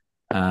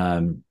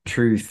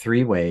true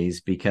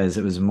three-ways because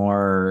it was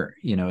more,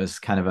 it was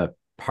kind of a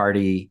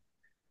party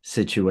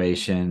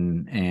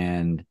situation,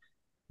 and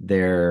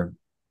there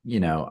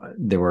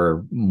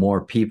were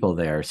more people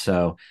there.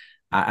 So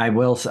I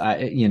will,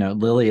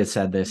 Lily has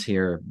said this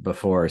here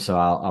before, so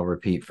I'll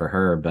repeat for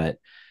her, but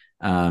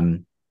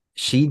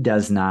she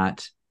does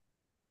not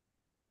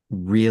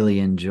really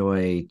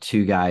enjoy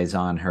two guys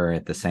on her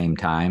at the same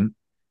time.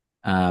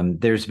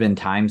 There's been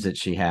times that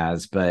she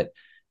has, but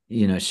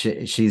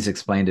she's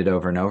explained it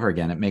over and over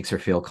again. It makes her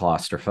feel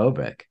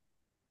claustrophobic.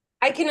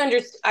 I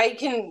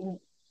can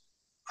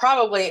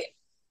probably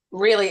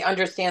really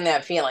understand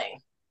that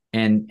feeling.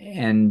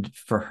 And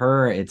for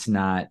her, it's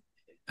not,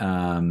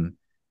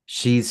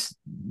 she's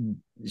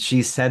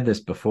said this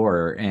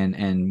before,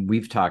 and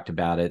we've talked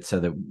about it, so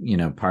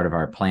that part of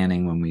our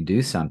planning when we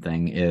do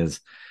something is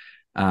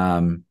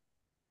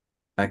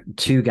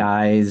two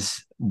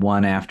guys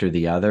one after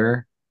the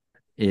other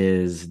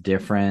is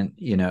different,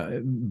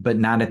 but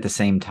not at the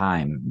same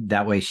time.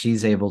 That way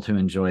she's able to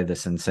enjoy the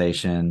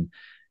sensation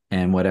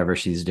and whatever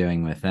she's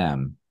doing with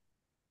them.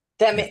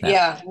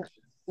 Yeah,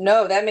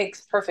 no, that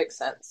makes perfect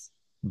sense.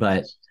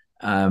 But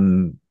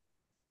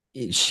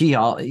she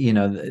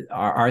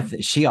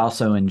she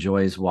also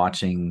enjoys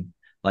watching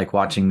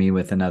me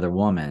with another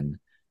woman,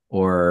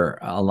 or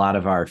a lot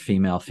of our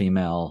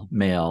female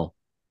male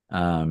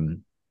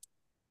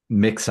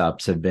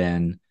mix-ups have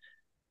been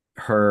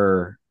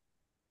her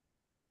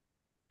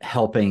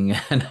helping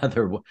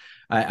another.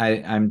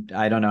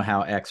 I don't know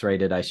how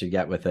X-rated I should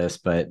get with this,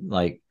 but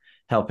like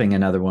helping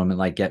another woman,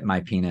 like get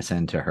my penis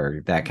into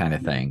her, that kind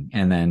of thing,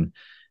 and then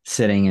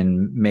sitting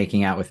and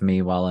making out with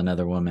me while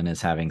another woman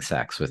is having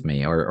sex with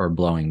me, or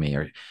blowing me,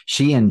 or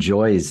she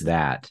enjoys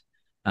that.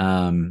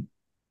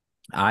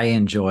 I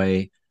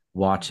enjoy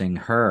watching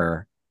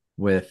her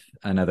with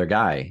another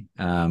guy,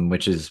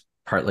 which is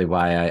partly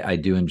why I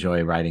do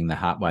enjoy writing the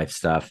hot wife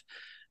stuff.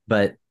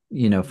 But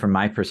from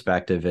my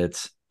perspective,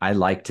 I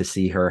like to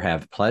see her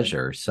have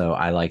pleasure. So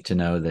I like to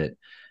know that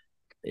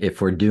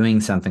if we're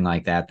doing something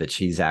like that, that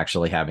she's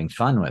actually having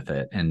fun with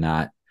it, and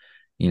not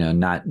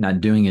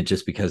doing it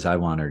just because I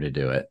want her to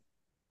do it.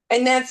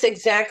 And that's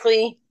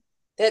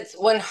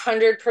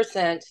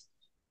 100%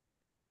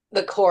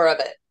 the core of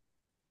it.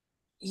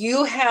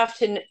 You have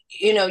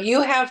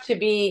to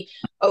be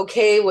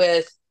okay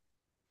with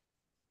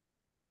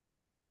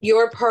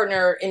your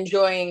partner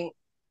enjoying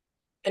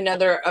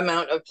another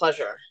amount of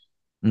pleasure.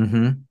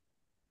 Mm-hmm.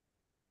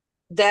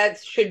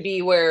 That should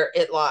be where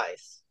it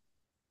lies.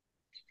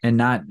 And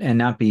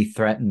not be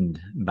threatened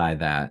by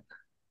that.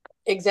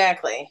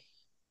 Exactly.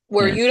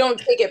 Where you don't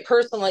take it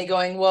personally,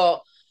 going,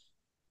 well,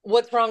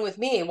 what's wrong with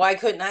me? Why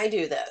couldn't I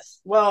do this?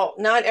 Well,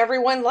 not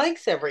everyone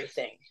likes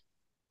everything.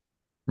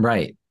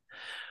 Right.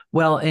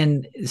 Well,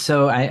 and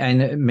so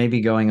I may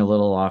be going a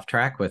little off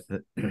track with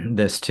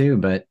this too,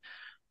 but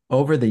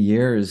over the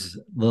years,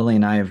 Lily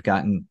and I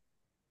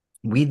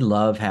we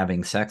love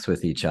having sex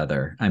with each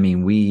other. I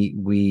mean,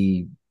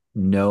 we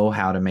know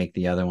how to make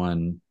the other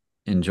one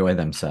enjoy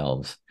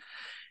themselves.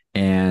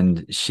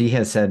 And she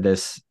has said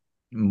this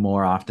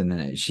more often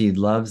than she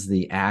loves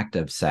the act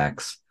of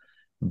sex,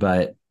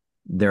 but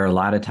there are a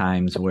lot of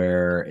times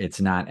where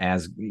it's not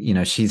as,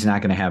 she's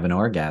not going to have an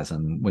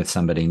orgasm with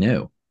somebody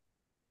new.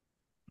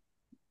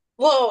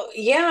 Well,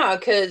 yeah,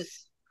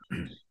 because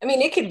I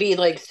mean, it could be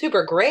like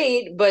super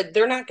great, but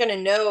they're not going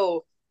to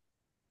know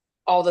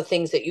all the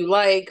things that you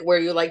like, where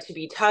you like to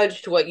be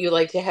touched, what you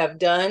like to have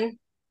done.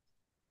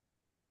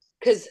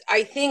 Because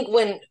I think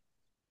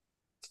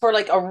for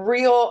like a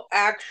real,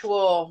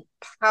 actual,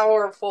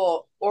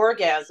 powerful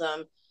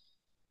orgasm,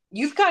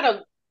 you've got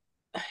to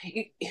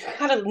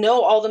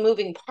know all the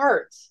moving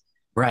parts.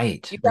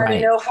 Right. You've got to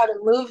know how to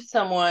move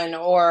someone,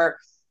 or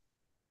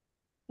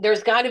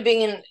there's got to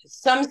be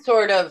some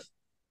sort of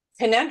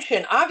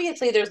connection.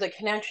 Obviously, there's a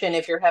connection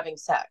if you're having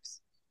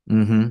sex.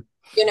 Mm-hmm.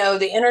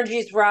 The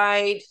energy's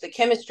right, the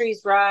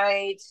chemistry's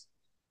right,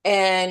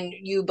 and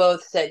you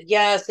both said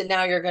yes, and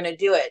now you're going to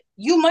do it.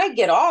 You might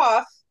get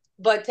off,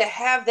 but to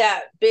have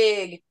that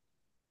big,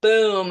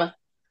 boom,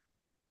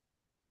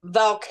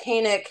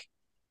 volcanic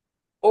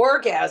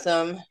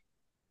orgasm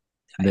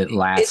that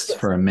lasts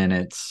for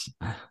minutes.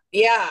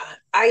 Yeah,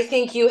 I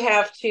think you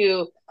have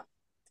to,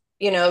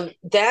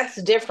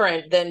 that's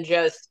different than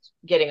just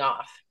getting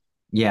off.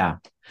 Yeah.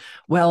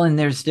 Well, and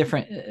there's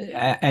different,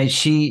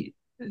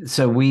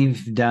 so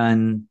we've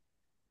done,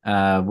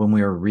 when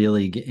we were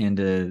really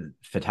into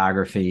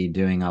photography,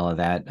 doing all of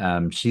that,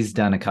 she's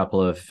done a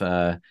couple of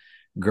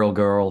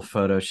girl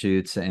photo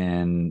shoots,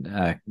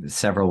 and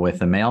several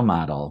with a male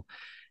model.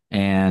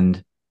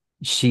 And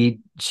she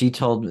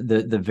told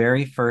the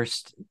very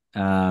first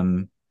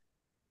guy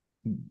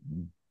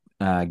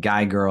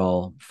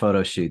girl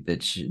photo shoot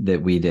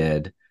that we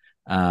did,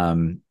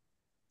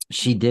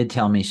 she did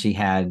tell me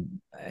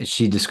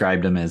she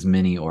described them as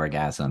mini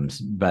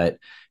orgasms, but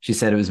she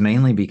said it was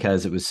mainly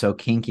because it was so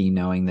kinky,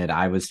 knowing that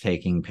I was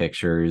taking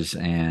pictures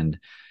and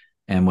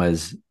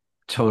was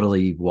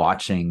totally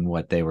watching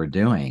what they were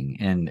doing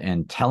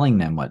and telling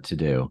them what to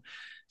do.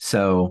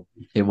 So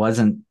it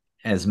wasn't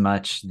as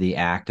much the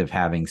act of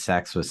having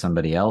sex with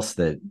somebody else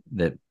that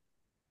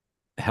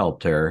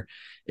helped her.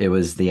 It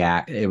was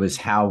it was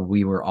how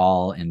we were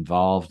all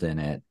involved in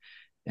it.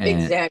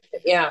 And, exactly.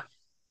 Yeah.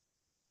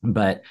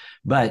 But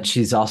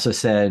she's also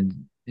said,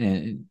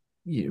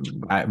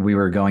 we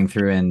were going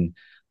through and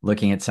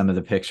looking at some of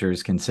the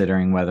pictures,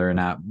 considering whether or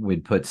not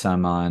we'd put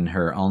some on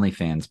her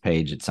OnlyFans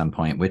page at some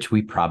point, which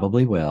we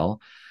probably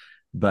will.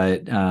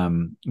 But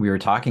we were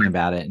talking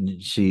about it,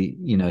 and she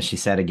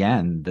said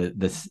again,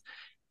 the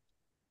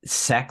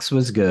sex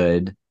was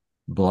good,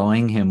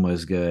 blowing him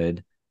was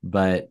good,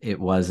 but it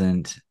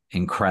wasn't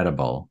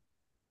incredible.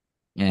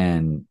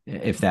 And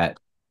if that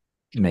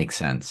makes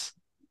sense.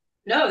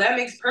 No, that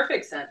makes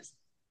perfect sense.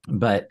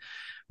 But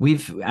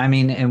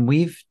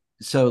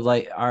so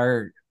like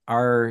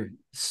our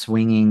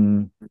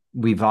swinging,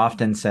 we've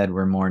often said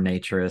we're more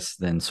naturists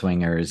than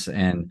swingers.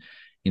 And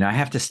I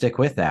have to stick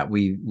with that.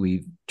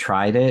 We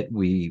tried it.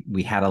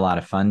 We had a lot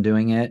of fun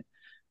doing it.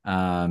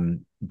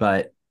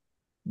 But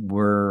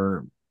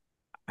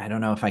I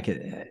don't know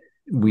if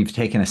we've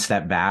taken a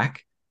step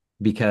back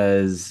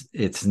because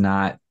it's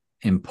not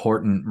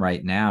important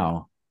right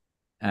now.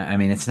 I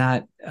mean, it's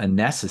not a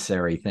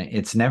necessary thing.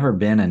 It's never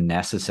been a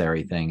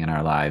necessary thing in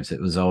our lives.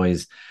 It was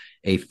always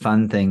a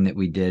fun thing that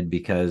we did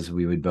because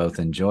we would both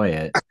enjoy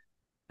it.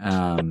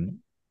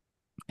 And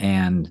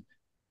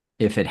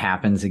if it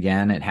happens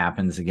again, it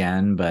happens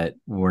again, but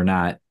we're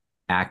not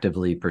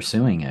actively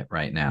pursuing it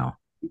right now.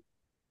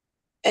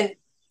 And,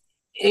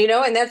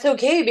 and that's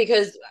okay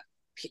because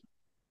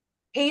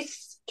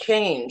tastes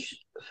change.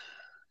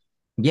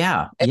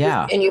 Yeah. And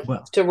yeah. You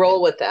have to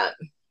roll with that.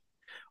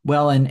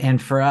 Well,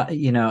 and for,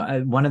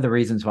 one of the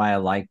reasons why I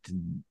liked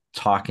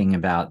talking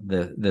about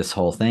this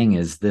whole thing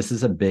is this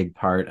is a big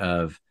part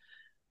of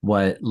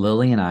what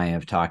Lily and I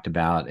have talked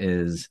about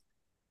is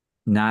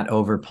not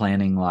over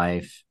planning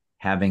life,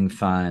 having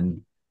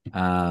fun.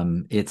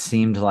 It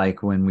seemed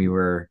like when we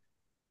were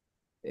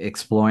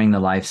exploring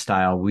the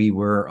lifestyle, we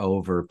were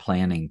over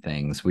planning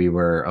things. We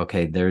were,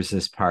 okay, there's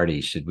this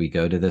party. Should we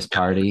go to this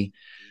party?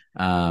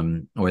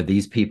 Or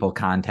these people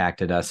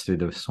contacted us through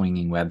the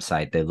Swinging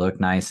website. They look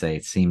nice. They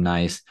seem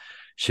nice.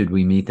 Should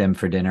we meet them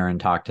for dinner and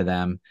talk to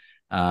them?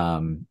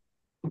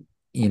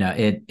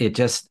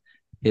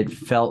 It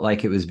felt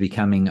like it was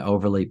becoming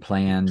overly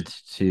planned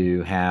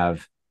to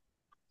have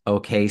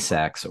okay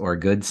sex or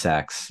good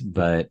sex,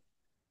 but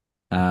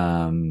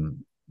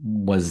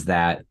was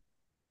that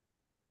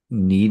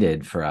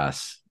needed for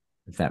us?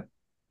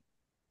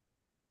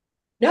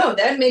 No,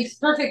 that makes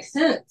perfect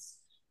sense.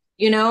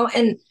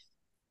 And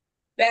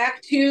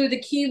back to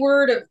the key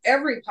word of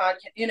every podcast,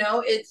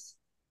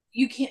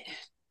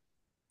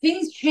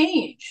 things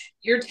change,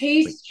 your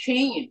tastes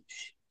change,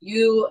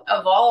 you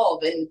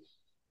evolve. And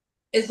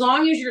as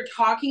long as you're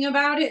talking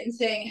about it and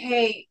saying,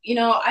 hey,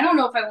 I don't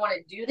know if I want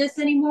to do this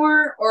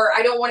anymore, or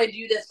I don't want to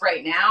do this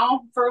right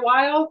now for a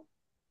while,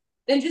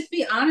 then just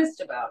be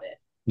honest about it.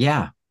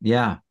 Yeah.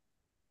 Yeah.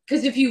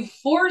 Because if you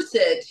force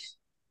it,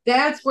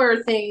 that's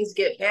where things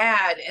get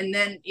bad. And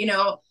then,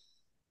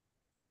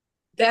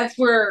 that's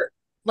where,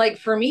 like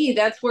for me,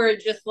 that's where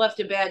it just left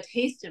a bad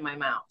taste in my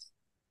mouth.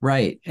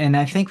 Right. And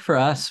I think for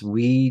us,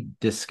 we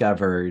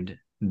discovered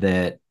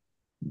that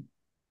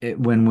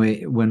when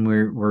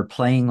we're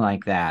playing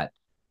like that,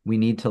 we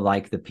need to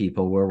like the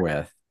people we're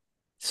with.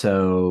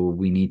 So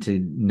we need to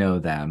know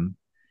them.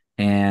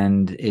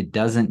 And it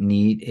doesn't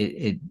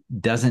need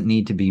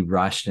to be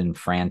rushed and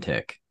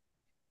frantic.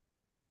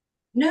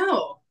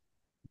 No.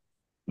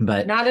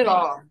 But not at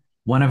all.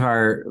 One of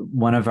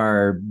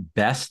our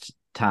best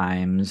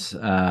times,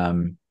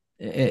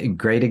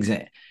 great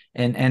example.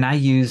 And I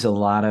use a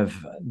lot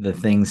of the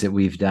things that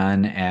we've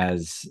done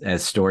as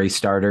story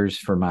starters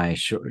for my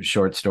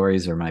short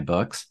stories or my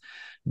books.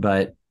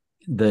 But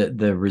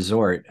the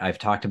resort, I've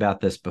talked about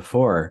this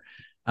before.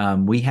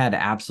 We had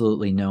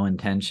absolutely no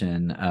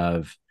intention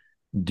of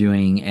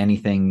doing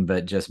anything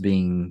but just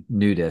being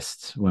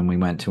nudists when we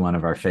went to one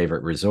of our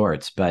favorite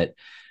resorts. But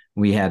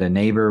we had a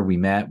neighbor we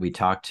met, we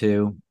talked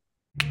to.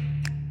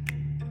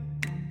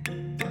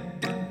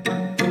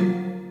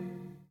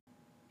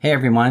 Hey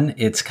everyone,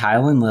 it's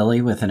Kyle and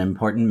Lily with an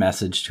important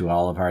message to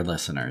all of our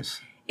listeners.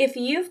 If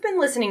you've been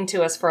listening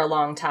to us for a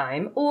long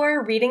time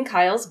or reading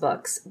Kyle's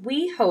books,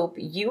 we hope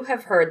you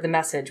have heard the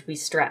message we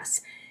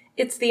stress.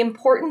 It's the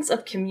importance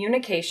of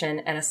communication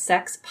and a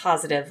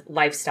sex-positive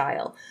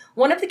lifestyle.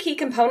 One of the key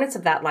components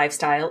of that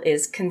lifestyle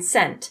is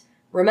consent.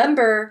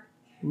 Remember,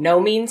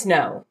 no means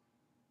no.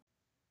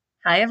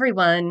 Hi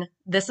everyone,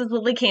 this is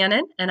Lily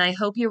Cannon, and I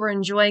hope you were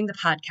enjoying the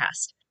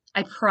podcast.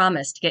 I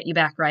promised to get you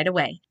back right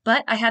away,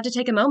 but I had to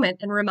take a moment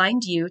and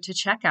remind you to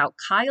check out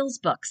Kyle's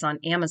books on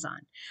Amazon.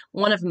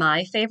 One of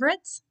my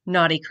favorites,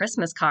 Naughty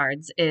Christmas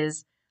Cards,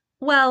 is,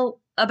 well,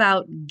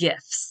 about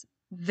gifts.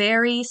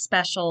 Very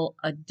special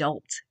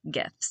adult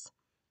gifts.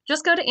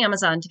 Just go to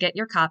Amazon to get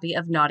your copy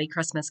of Naughty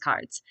Christmas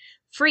Cards,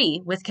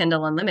 free with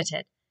Kindle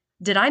Unlimited.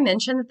 Did I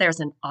mention that there's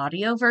an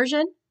audio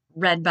version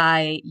read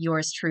by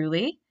yours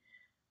truly?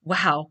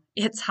 Wow,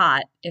 it's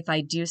hot, if I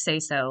do say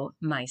so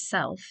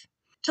myself.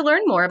 To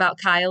learn more about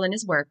Kyle and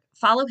his work,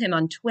 follow him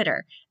on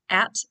Twitter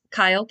at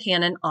Kyle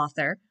Cannon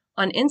Author,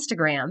 on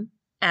Instagram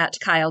at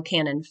Kyle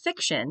Cannon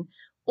Fiction,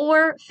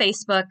 or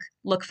Facebook,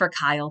 look for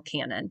Kyle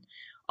Cannon.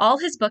 All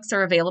his books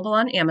are available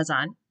on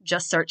Amazon.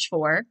 Just search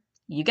for,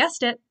 you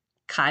guessed it,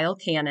 Kyle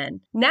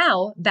Cannon.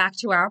 Now, back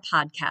to our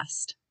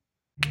podcast.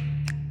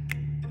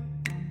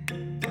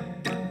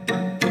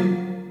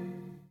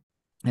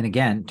 And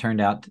again,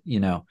 turned out,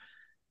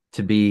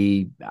 to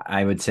be,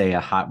 I would say, a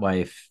hot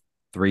wife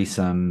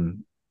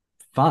threesome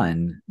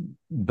fun,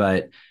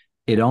 but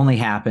it only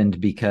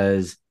happened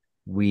because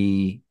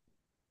we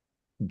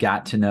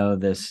got to know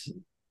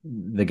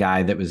the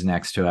guy that was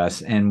next to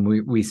us, and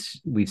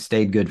we've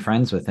stayed good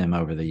friends with him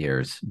over the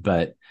years.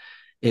 But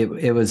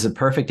it was a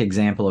perfect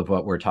example of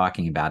what we're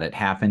talking about. It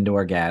happened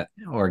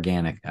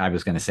organic. I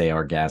was going to say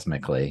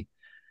orgasmically.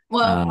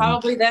 Well,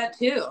 probably that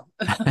too.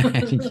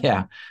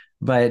 Yeah,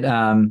 But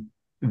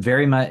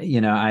very much,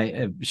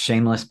 I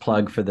shameless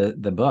plug for the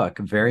book,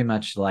 very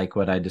much like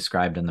what I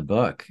described in the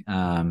book.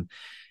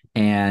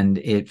 And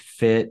it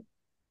fit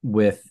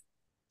with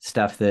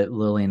stuff that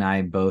Lily and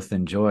I both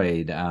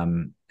enjoyed.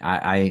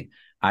 I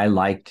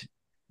liked,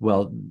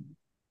 well,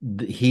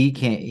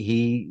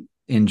 he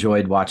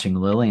enjoyed watching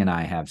Lily and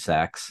I have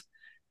sex.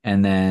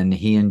 And then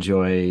he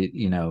enjoyed,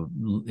 he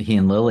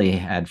and Lily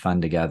had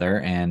fun together,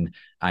 and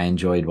I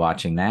enjoyed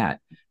watching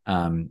that.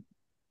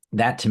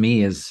 That to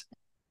me is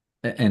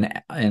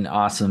an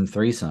awesome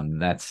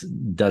threesome.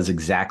 Does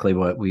exactly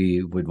what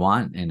we would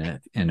want in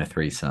a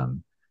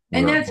threesome.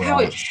 And that's how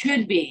it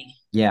should be.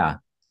 Yeah.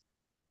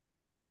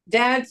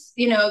 That's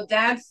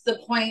the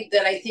point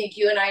that I think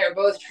you and I are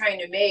both trying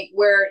to make,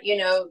 where,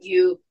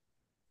 you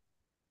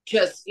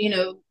just,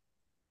 the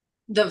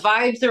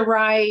vibes are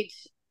right,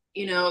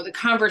 the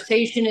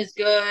conversation is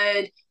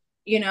good,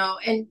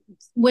 and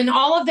when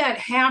all of that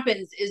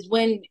happens is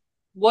when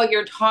what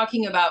you're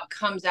talking about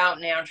comes out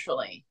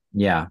naturally.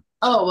 Yeah.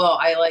 Oh, well,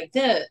 I like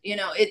this,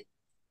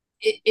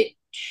 it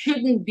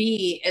shouldn't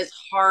be as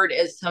hard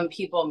as some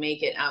people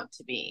make it out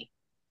to be.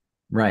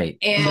 Right.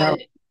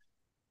 And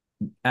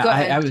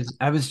well,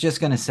 I was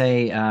just going to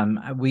say,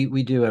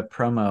 we do a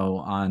promo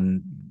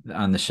on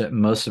the show,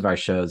 most of our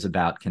shows,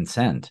 about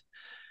consent,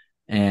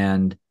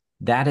 and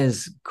that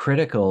is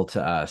critical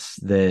to us,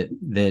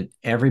 that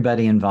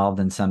everybody involved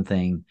in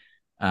something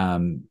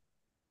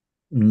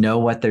know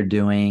what they're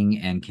doing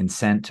and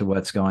consent to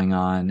what's going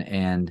on,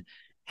 and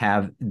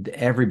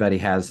everybody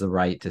has the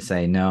right to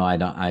say, no, I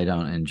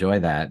don't enjoy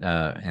that,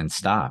 and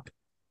stop.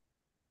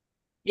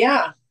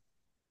 Yeah,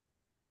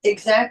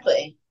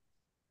 exactly.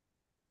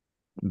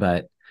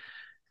 But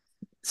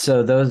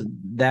so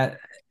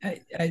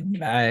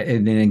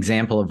an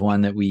example of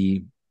one that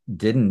we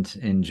didn't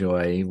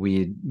enjoy,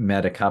 we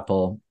met a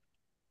couple,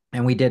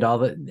 and we did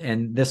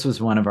and this was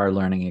one of our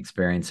learning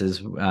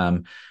experiences.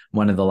 One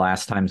of the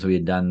last times we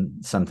had done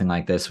something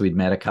like this, we'd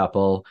met a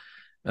couple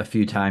a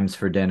few times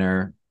for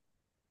dinner,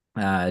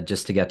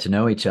 just to get to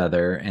know each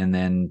other, and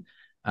then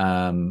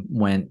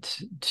went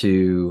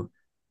to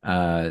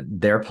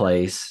their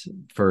place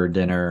for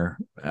dinner.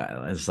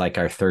 It was like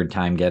our third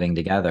time getting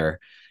together,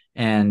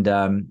 and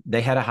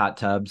they had a hot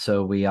tub,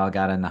 so we all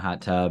got in the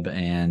hot tub,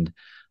 and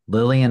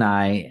Lily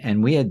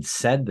and we had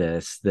said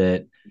this,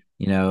 that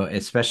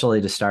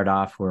especially to start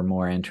off, we're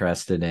more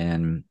interested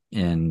in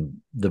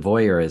the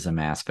voyeurism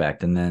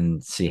aspect, and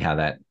then see how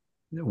that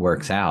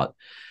works out.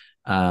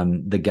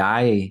 The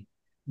guy,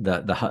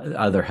 the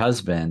other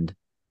husband,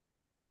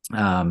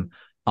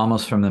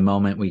 almost from the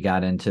moment we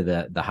got into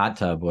the hot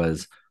tub,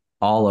 was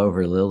all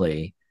over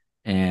Lily,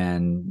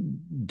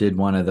 and did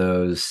one of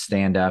those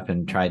stand up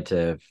and tried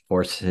to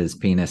force his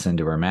penis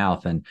into her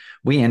mouth. And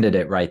we ended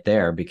it right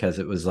there, because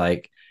it was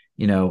like,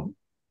 you're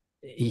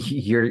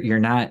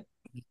not,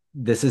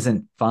 this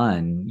isn't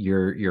fun.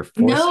 You're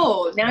forcing.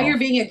 No, now you're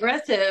being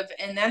aggressive,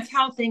 and that's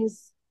how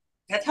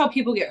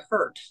people get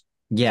hurt.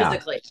 Yeah.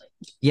 Physically.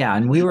 Yeah.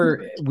 And we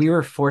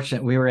were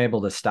fortunate. We were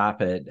able to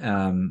stop it.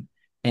 And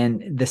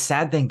the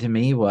sad thing to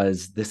me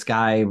was,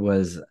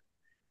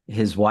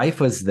 his wife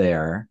was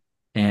there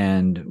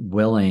and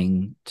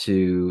willing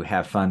to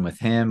have fun with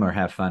him or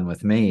have fun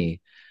with me,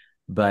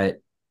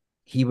 but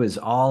he was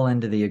all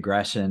into the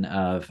aggression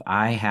of,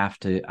 I have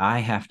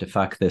to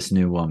fuck this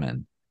new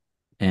woman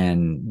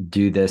and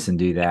do this and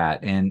do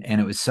that. And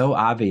it was so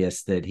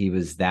obvious that he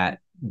was that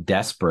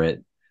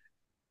desperate,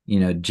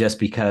 just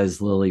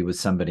because Lily was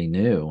somebody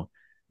new,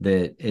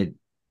 that it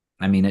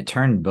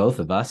turned both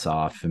of us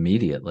off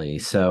immediately.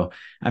 So,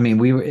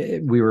 we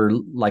were,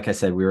 like I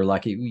said, we were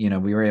lucky,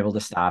 we were able to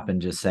stop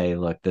and just say,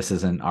 look, this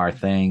isn't our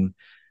thing.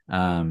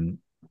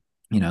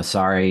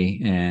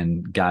 Sorry,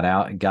 and got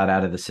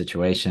out of the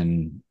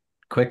situation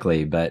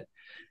quickly. But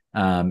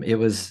it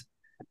was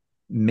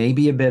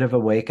maybe a bit of a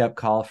wake-up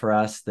call for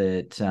us,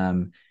 that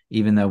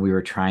even though we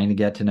were trying to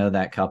get to know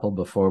that couple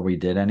before we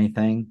did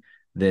anything,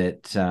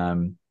 that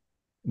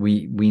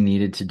we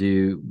needed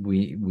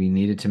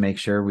to make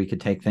sure we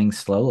could take things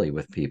slowly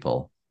with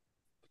people.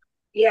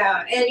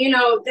 Yeah. And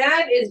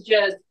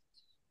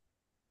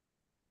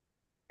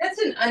that's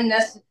an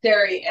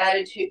unnecessary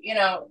attitude.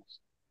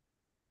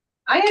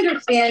 I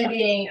understand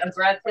being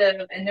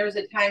aggressive, and there's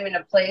a time and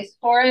a place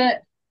for it,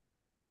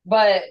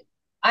 but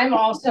I'm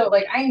also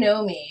like, I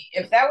know me.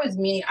 If that was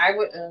me, I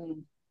would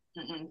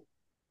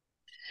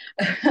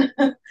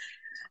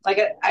like,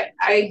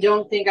 I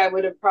don't think I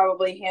would have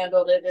probably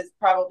handled it as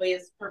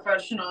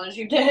professional as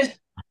you did.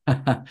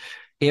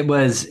 It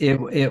was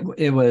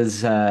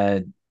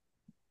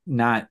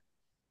not,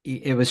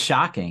 it was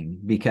shocking,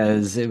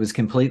 because it was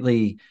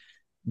completely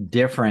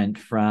different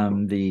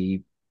from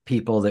the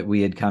people that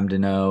we had come to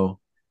know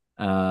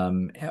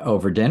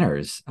over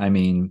dinners.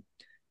 The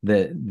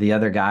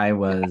other guy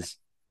was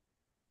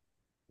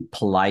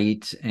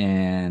polite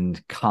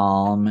and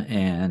calm,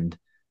 and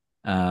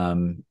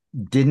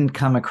didn't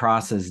come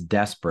across as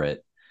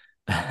desperate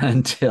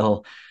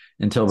until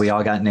we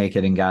all got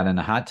naked and got in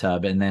a hot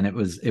tub. And then it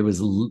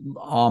was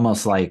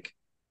almost like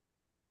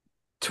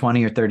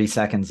 20 or 30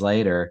 seconds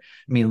later,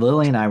 I mean,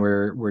 Lily and I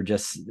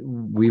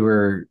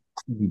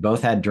we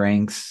both had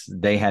drinks.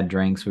 They had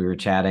drinks. We were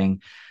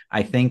chatting.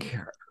 I think,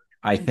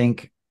 I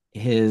think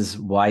his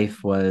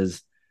wife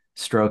was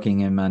stroking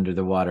him under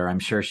the water. I'm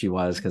sure she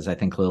was, because I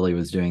think Lily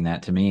was doing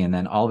that to me. And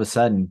then all of a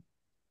sudden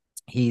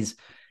he's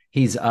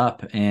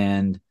up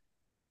and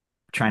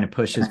trying to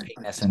push his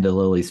penis into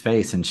Lily's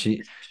face. And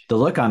the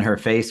look on her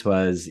face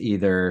was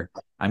either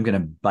I'm going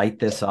to bite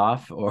this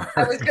off, or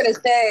I was going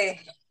to say,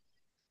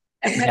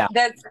 yeah.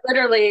 That's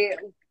literally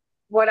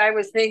what I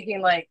was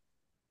thinking. Like,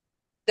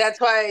 that's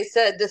why I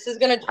said this is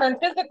going to turn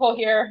physical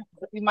here.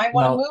 You might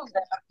want to move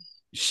that.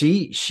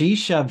 She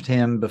shoved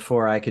him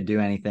before I could do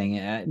anything.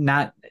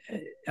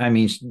 I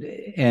mean,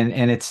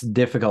 and it's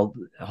difficult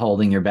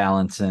holding your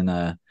balance in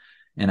a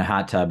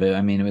hot tub.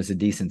 I mean, it was a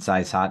decent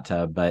sized hot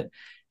tub, but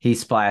he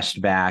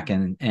splashed back,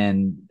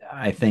 and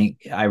I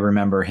think I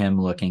remember him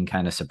looking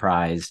kind of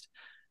surprised,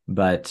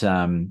 but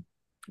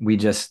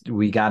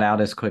we got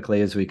out as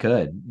quickly as we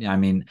could. I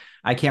mean,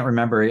 I can't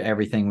remember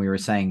everything we were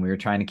saying. We were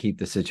trying to keep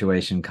the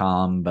situation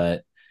calm, but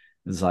it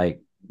was like,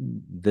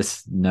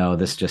 this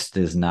just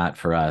is not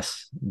for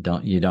us.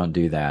 You don't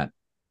do that.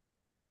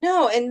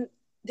 No, and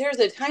there's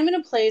a time and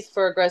a place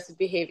for aggressive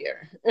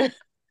behavior.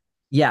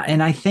 Yeah,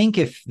 and I think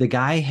if the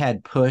guy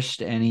had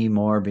pushed any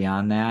more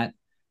beyond that,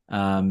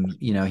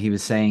 he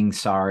was saying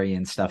sorry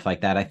and stuff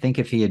like that. I think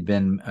if he had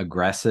been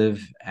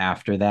aggressive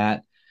after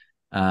that,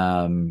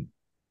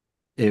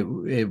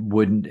 it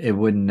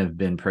wouldn't have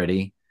been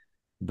pretty.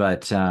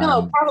 But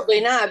no, probably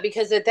not,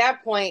 because at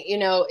that point,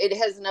 it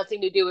has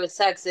nothing to do with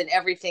sex and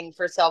everything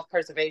for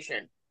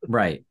self-preservation.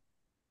 Right.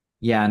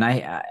 Yeah,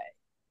 and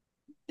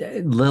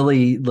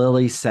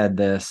Lily said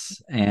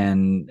this,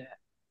 and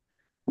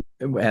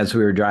as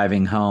we were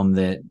driving home,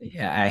 that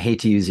I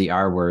hate to use the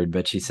R word,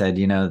 but she said,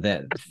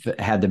 that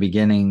had the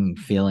beginning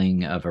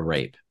feeling of a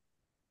rape,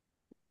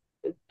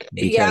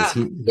 because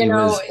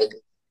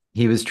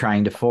he was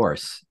trying to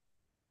force.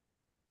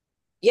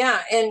 Yeah,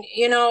 and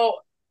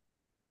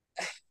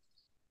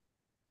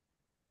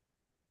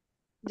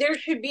there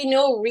should be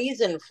no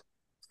reason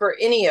for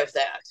any of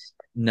that.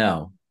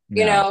 No.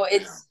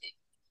 It's,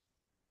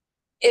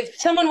 if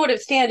someone would have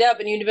stand up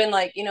and you'd have been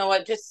like, you know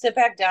what, just sit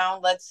back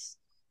down, let's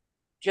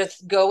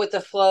just go with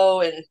the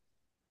flow.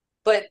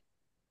 But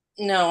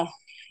no,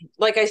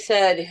 like I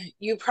said,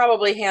 you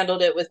probably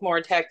handled it with more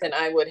tact than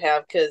I would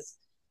have, because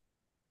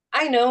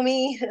I know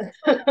me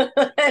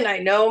and I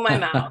know my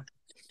mouth.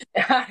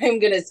 I'm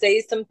going to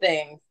say some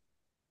things.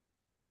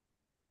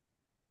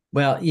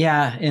 Well,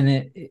 yeah,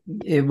 and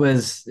it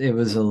was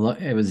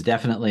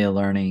definitely a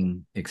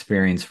learning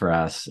experience for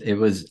us. It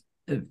was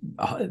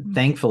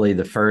thankfully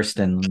the first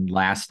and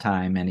last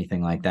time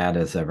anything like that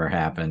has ever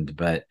happened.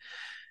 But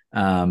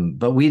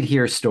we'd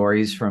hear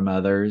stories from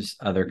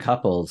other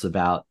couples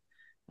about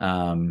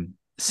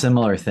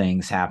similar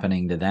things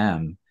happening to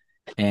them,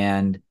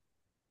 and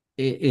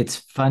it's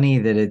funny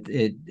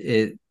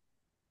that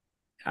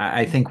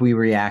I think we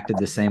reacted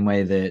the same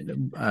way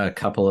that a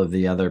couple of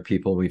the other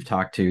people we've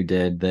talked to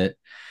did, that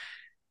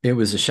it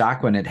was a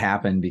shock when it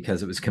happened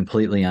because it was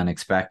completely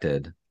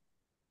unexpected.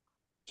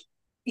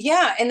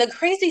 Yeah. And the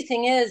crazy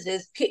thing is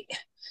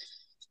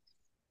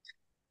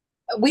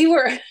we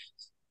were,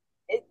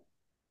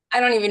 I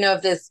don't even know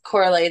if this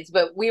correlates,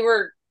 but we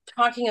were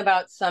talking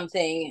about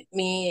something,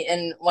 me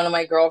and one of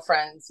my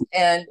girlfriends,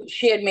 and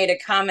she had made a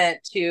comment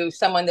to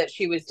someone that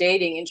she was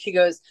dating. And she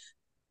goes,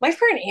 my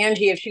friend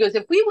Angie,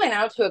 if we went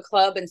out to a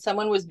club and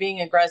someone was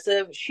being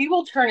aggressive, she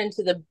will turn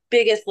into the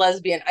biggest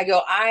lesbian. I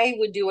go, I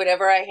would do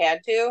whatever I had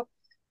to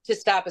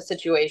stop a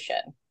situation.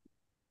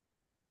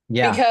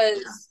 Yeah.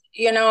 Because,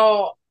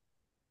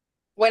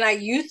 when I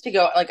used to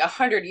go, like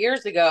 100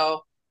 years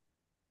ago,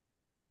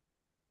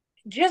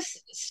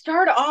 just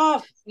start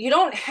off. You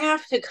don't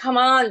have to come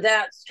on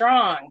that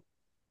strong.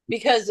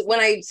 Because when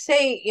I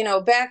say,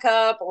 back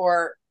up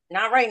or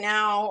not right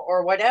now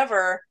or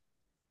whatever,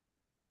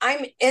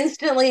 I'm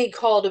instantly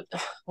called,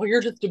 well,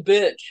 you're just a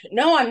bitch.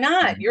 No, I'm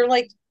not. You're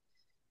like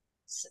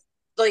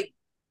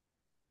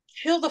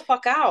chill the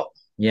fuck out.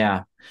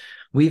 Yeah.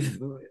 We've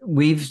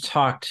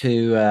talked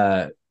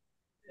to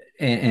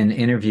and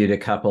interviewed a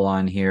couple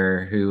on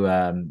here who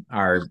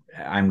are,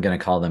 I'm going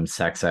to call them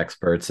sex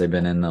experts. They've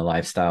been in the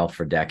lifestyle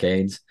for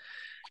decades.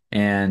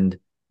 And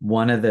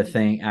one of the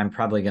things, I'm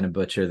probably going to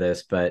butcher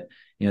this, but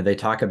they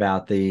talk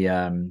about the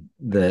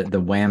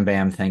wham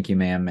bam thank you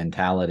ma'am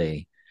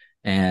mentality,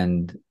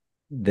 and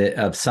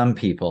of some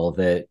people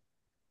that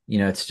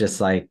it's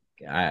just like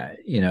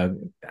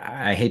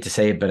I hate to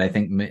say it, but I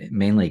think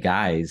mainly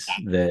guys,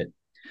 that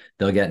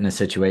they'll get in a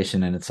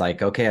situation and it's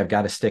like, okay, I've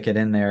got to stick it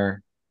in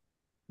there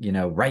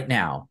right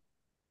now.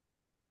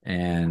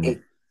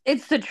 And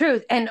it's the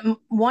truth. And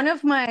one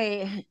of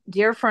my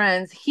dear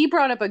friends, he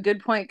brought up a good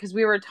point, because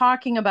we were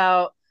talking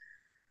about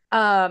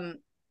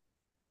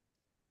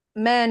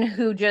men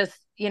who just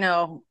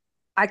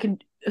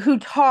who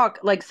talk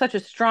like such a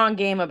strong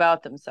game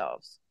about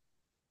themselves.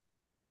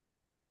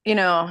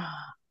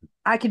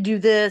 I could do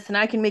this and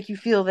I can make you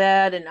feel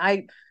that, and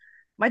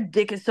my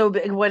dick is so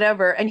big,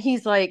 whatever. And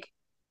he's like,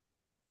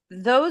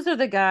 those are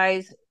the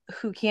guys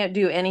who can't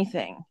do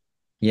anything.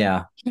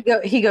 Yeah.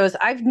 He goes,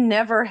 I've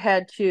never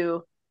had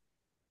to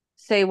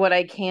say what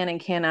I can and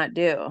cannot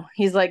do.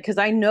 He's like, because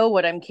I know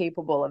what I'm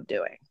capable of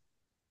doing.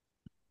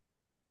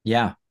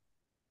 Yeah.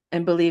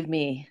 And believe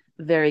me,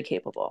 very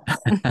capable.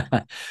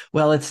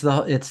 Well, it's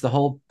the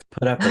whole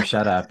put up or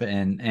shut up.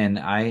 And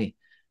I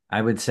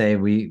would say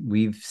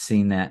we've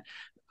seen that.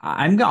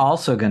 I'm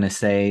also going to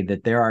say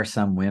that there are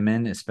some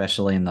women,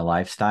 especially in the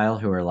lifestyle,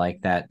 who are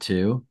like that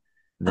too.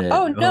 That,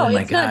 Oh oh no,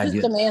 my it's not God,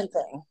 just a man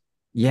thing.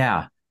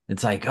 yeah.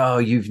 It's like, oh,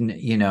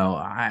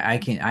 I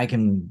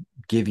can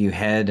give you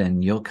head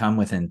and you'll come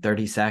within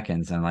 30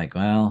 seconds. I'm like,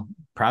 well,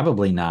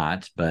 probably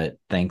not, but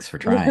thanks for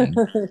trying.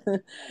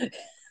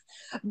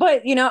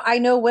 But I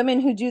know women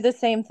who do the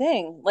same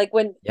thing. Like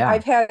when Yeah.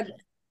 I've had,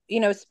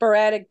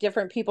 sporadic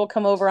different people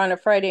come over on a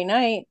Friday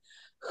night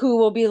who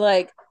will be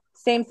like,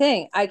 same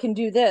thing. I can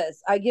do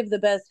this. I give the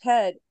best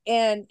head.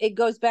 And it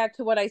goes back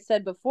to what I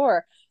said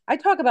before. I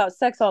talk about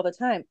sex all the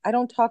time. I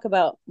don't talk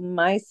about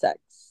my sex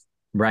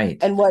Right.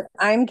 and what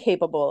I'm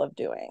capable of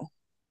doing.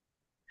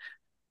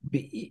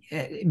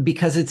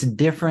 Because it's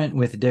different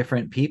with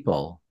different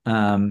people.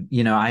 And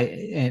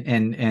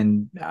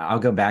I'll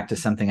go back to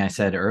something I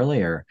said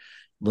earlier.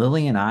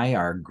 Lily and I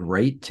are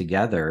great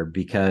together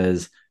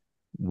because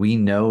we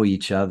know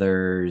each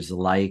other's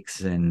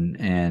likes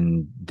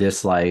and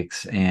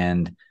dislikes,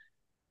 and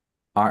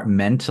our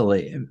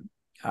mentally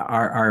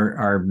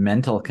our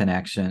mental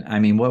connection. I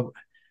mean, what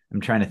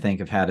I'm trying to think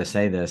of how to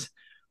say this.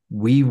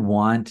 We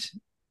want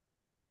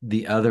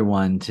the other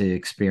one to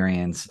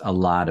experience a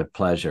lot of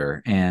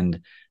pleasure.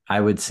 And I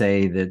would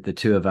say that the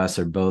two of us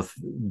are both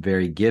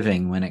very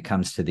giving when it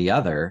comes to the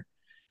other.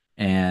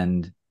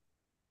 And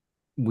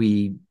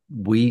we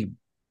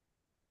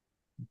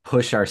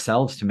push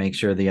ourselves to make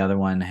sure the other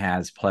one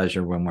has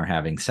pleasure when we're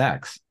having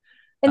sex.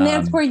 And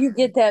that's where you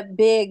get that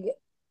big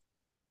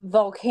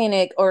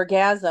volcanic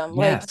orgasm.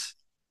 Like Yes.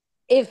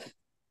 if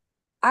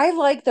I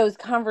like those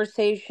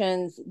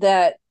conversations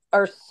that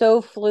are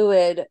so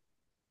fluid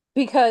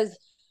because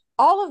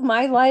all of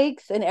my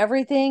likes and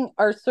everything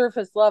are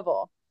surface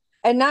level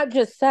and not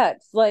just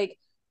sex. Like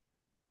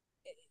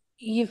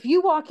if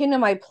you walk into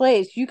my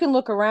place, you can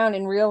look around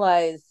and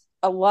realize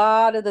a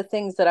lot of the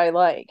things that I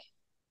like.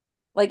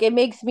 Like it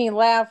makes me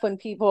laugh when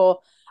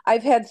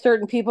I've had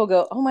certain people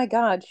go, "Oh my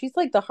God, she's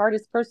like the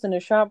hardest person to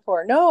shop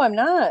for." No, I'm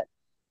not.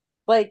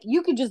 Like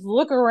you could just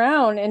look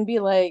around and be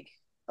like,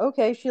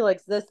 okay, she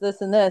likes this,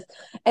 this, and this.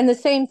 And the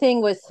same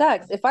thing with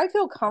sex. If I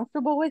feel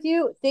comfortable with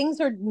you, things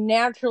are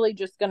naturally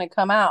just going to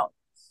come out.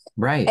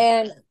 Right.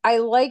 And I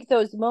like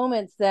those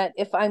moments that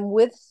if I'm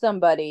with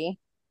somebody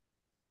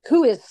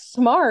who is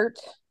smart,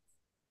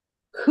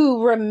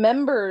 who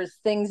remembers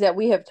things that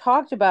we have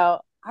talked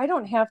about, I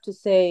don't have to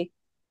say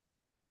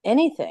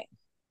anything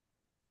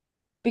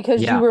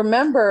because Yeah. you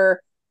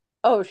remember,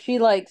 oh, she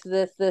likes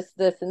this, this,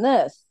 this, and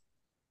this.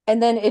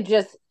 And then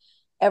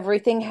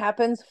everything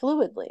happens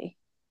fluidly.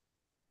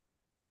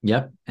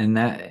 Yep.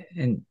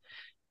 And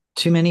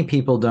too many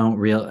people don't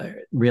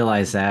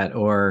realize that,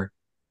 or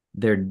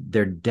they're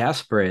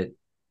desperate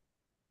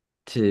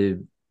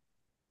to.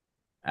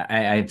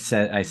 I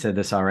said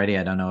this already.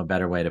 I don't know a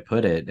better way to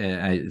put it.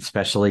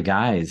 Especially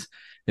guys.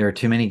 There are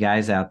too many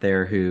guys out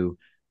there who,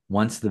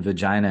 once the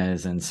vagina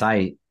is in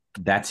sight,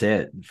 that's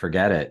it.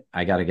 Forget it.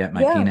 I got to get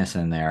my Yeah. penis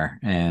in there,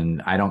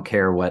 and I don't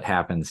care what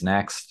happens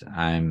next.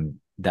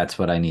 That's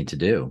what I need to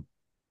do.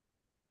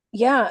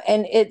 Yeah.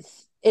 And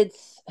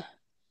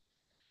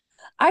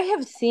I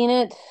have seen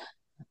it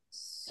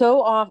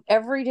so off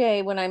every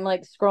day when I'm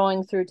like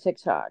scrolling through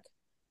TikTok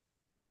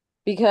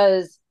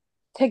because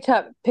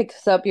TikTok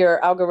picks up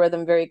your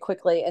algorithm very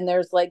quickly. And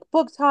there's like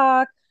book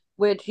talk,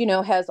 which,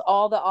 has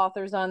all the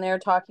authors on there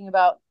talking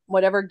about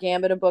whatever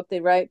gambit of book they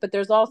write. But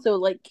there's also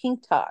like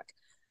kink talk.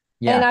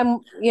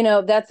 And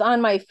Yeah. that's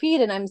on my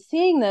feed and I'm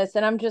seeing this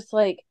and I'm just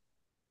like,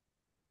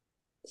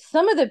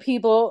 some of the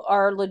people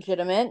are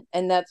legitimate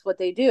and that's what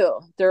they do.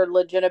 They're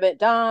legitimate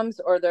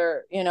doms or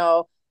they're,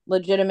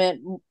 legitimate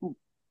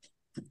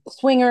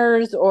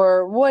swingers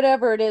or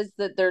whatever it is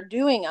that they're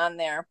doing on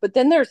there. But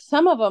then there's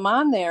some of them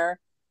on there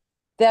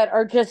that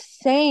are just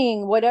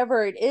saying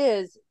whatever it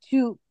is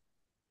to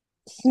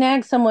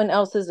snag someone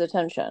else's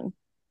attention.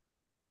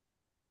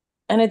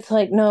 And it's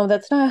like, no,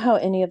 that's not how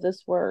any of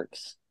this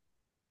works.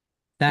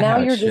 Not Now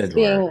how it you're should just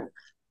work.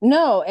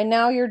 no, and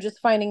now you're just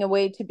finding a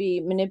way to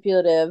be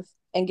manipulative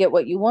and get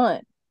what you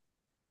want.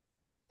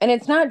 And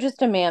it's not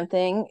just a man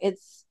thing,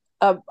 it's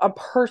a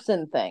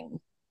person thing.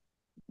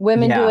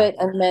 Women do Yeah. it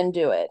and men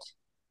do it.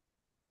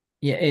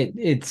 Yeah.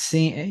 It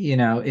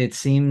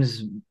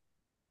seems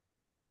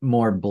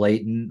more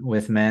blatant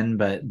with men,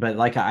 but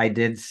like I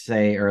did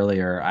say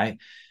earlier,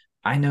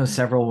 I know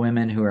several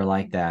women who are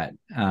like that.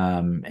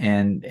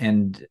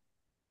 And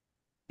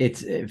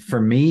it's,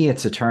 for me,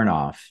 it's a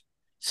turnoff.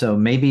 So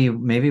maybe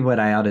what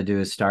I ought to do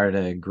is start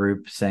a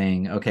group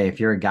saying, okay, if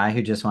you're a guy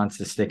who just wants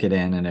to stick it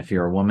in, and if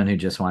you're a woman who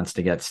just wants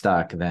to get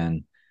stuck,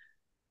 then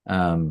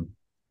um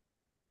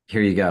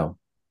here you go.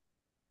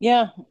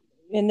 Yeah.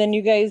 And then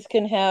you guys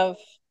can have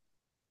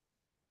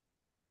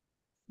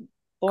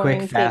Quick, boring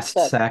fake fast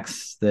sex.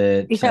 sex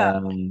that Yeah.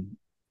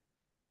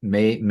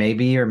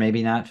 maybe or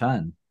maybe not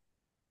fun.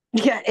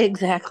 Yeah,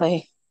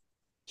 exactly.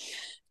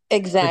 But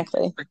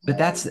Exactly. but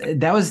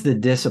that was the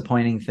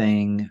disappointing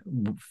thing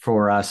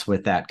for us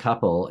with that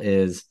couple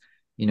is,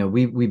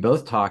 we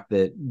both talked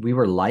that we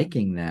were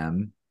liking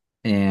them,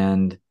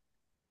 and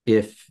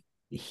if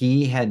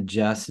he had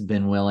just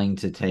been willing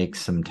to take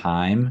some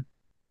time,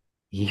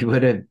 he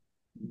would have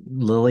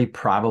Lily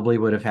probably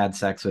would have had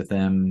sex with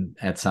him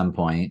at some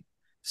point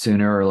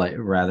sooner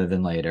or rather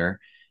than later,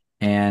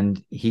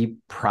 and he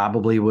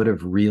probably would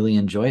have really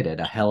enjoyed it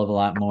a hell of a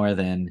lot more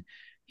than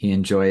he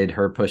enjoyed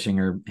her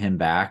pushing him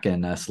back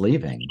and us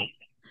leaving.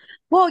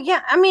 Well,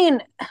 yeah, I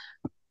mean,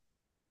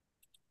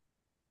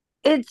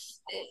 it's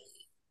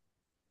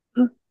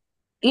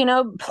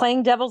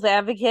playing devil's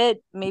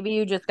advocate, maybe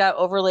you just got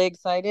overly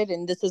excited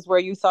and this is where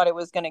you thought it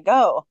was going to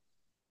go.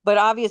 But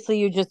obviously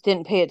you just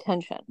didn't pay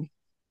attention.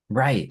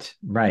 Right,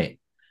 right.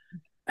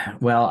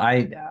 Well,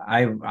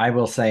 I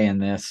will say in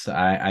this,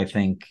 I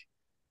think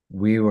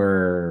we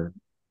were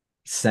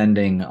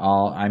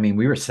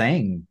we were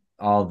saying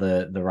all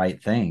the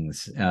right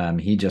things.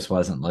 He just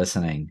wasn't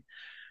listening,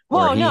 or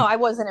Well, no, he I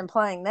wasn't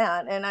implying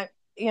that.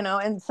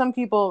 And some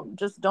people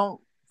just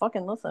don't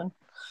fucking listen.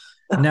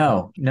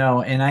 no,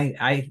 no. And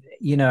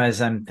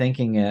as I'm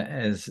thinking,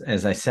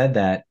 as I said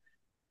that,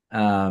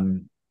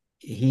 um,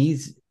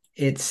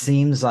 it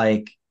seems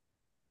like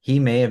he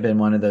may have been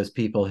one of those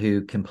people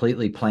who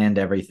completely planned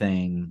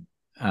everything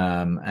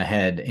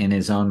ahead in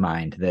his own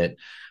mind that,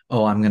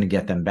 oh, I'm going to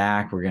get them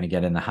back. We're going to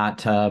get in the hot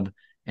tub,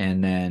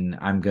 and then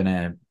I'm going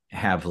to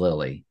have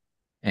Lily,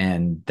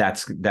 and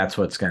that's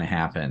what's going to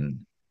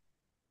happen.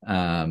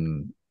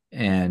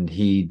 And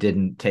he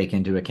didn't take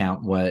into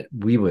account what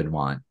we would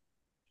want.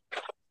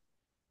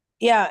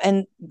 Yeah,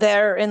 and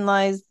therein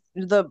lies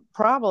the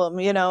problem.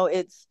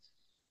 It's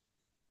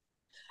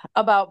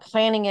about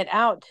planning it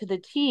out to the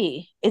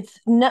T. It's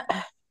not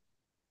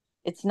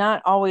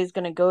always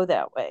going to go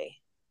that way.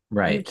 You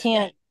Right.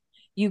 can't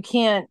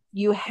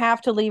you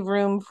have to leave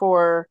room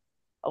for,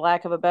 a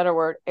lack of a better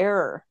word,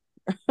 error.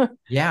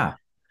 Yeah.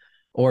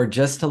 Or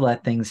just to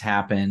let things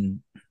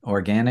happen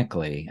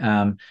organically.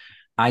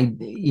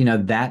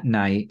 That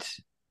night,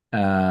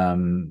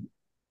 um,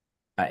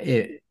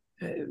 it,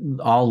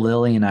 all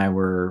Lily and I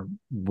were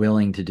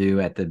willing to do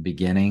at the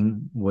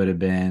beginning would have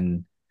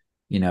been,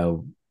 you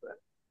know,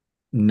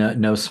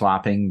 no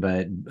swapping,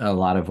 but a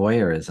lot of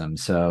voyeurism.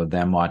 So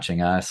them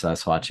watching us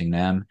watching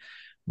them,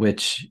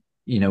 which,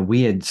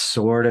 we had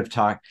sort of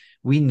talked,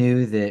 we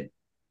knew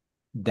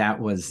that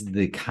was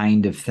the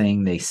kind of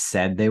thing they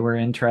said they were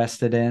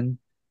interested in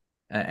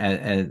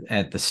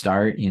at the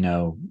start.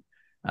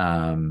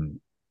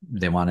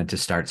 They wanted to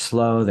start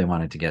slow. They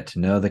wanted to get to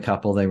know the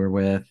couple they were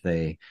with.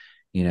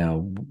 You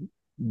know,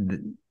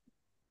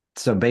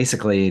 so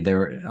basically,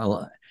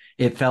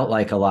 it felt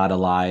like a lot of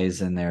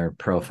lies in their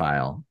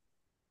profile.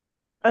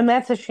 And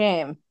that's a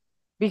shame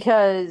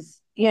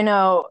because,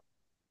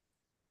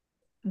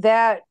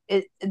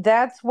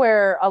 that's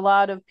where a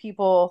lot of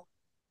people,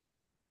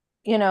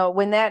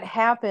 when that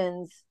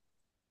happens,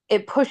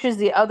 it pushes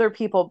the other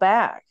people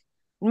back.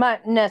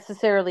 Not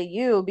necessarily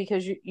you,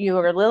 because you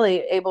are Lily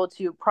able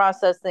to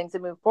process things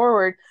and move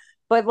forward.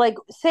 But like,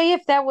 say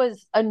if that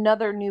was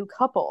another new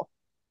couple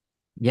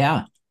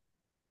Yeah,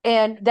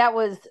 and that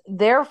was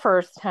their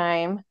first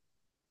time,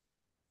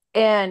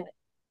 and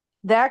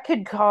that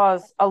could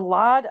cause a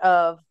lot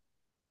of,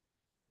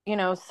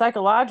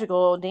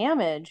 psychological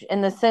damage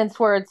in the sense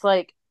where it's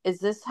like, is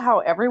this how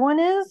everyone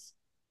is?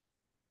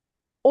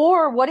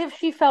 Or what if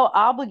she felt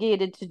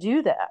obligated to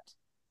do that?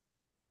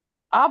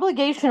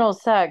 Obligational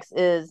sex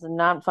is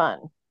not fun.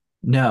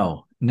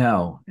 no,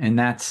 no, and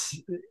that's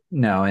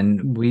no,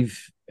 and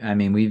we've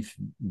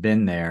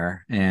been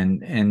there,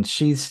 and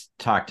she's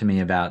talked to me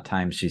about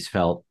times she's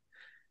felt,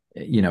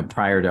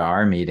 prior to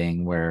our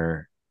meeting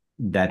where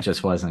that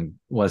just wasn't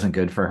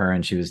good for her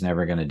and she was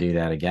never going to do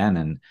that again.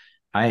 And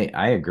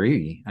I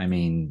agree. I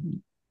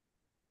mean,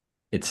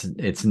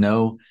 it's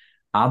no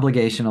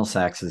obligational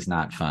sex is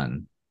not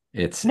fun.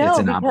 It's No,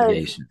 an because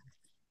obligation.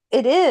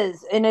 it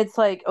is. And it's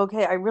like,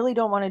 okay, I really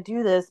don't want to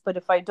do this, but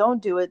if I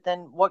don't do it, then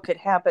what could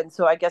happen?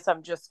 So I guess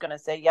I'm just going to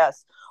say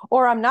yes.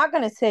 Or I'm not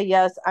going to say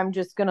yes. I'm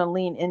just going to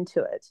lean into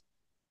it,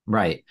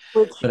 Right.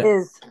 which But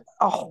is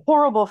a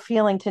horrible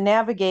feeling to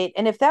navigate.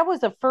 And if that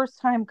was a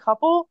first time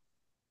couple,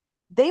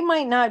 they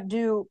might not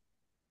do,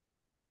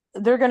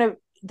 they're going to,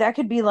 that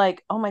could be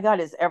like, oh my God,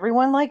 is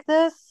everyone like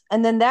this?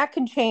 And then that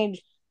can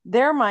change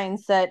their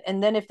mindset.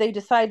 And then if they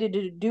decided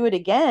to do it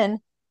again,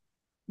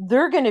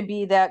 they're going to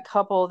be that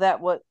couple that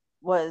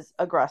was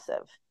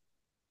aggressive.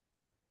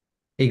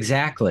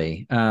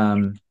 exactly.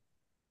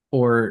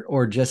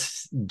 Or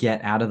just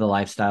get out of the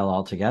lifestyle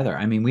altogether.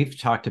 I mean, we've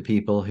talked to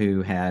people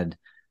who had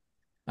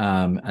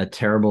a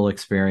terrible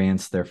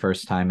experience their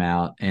first time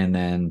out, and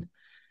then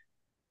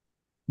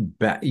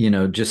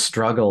just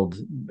struggled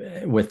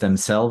with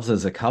themselves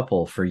as a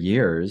couple for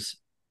years,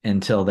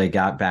 until they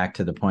got back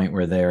to the point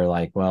where they're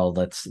like, well,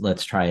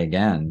 let's try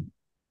again.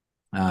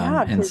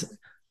 Yeah, And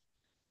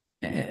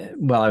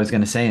well, I was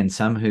going to say, and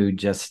some who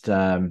just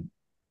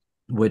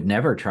would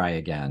never try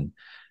again.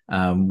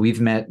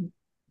 We've met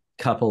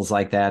couples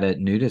like that at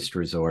nudist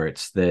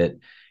resorts that,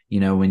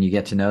 when you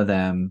get to know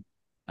them,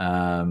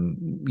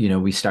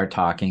 we start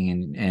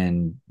talking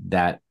and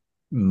that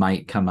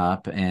might come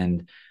up.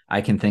 And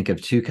I can think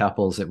of two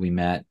couples that we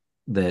met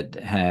that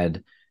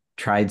had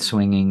tried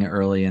swinging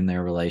early in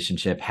their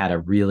relationship, had a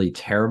really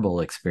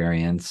terrible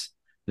experience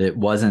that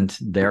wasn't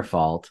their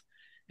fault,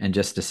 and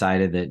just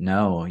decided that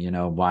no,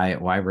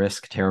 why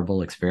risk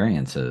terrible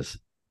experiences?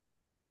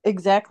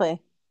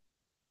 exactly.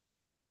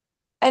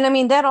 And I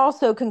mean, that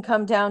also can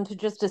come down to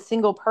just a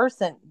single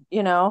person,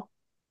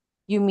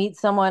 you meet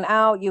someone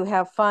out, you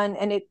have fun,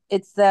 and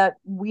it's that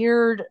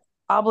weird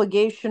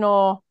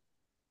obligational,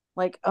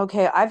 like,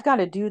 okay, I've got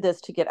to do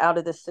this to get out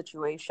of this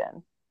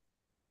situation.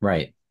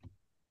 Right.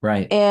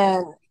 Right.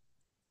 And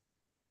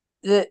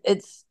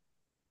it's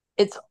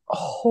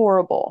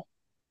horrible.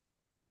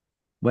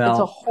 It's a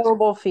Well,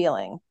 horrible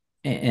feeling.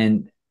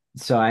 and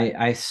so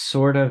I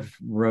sort of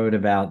wrote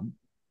about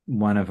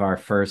one of our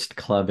first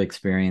club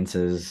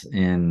experiences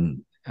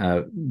in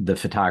the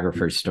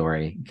photographer's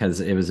story,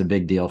 because it was a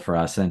big deal for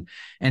us, and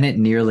it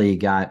nearly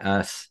got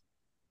us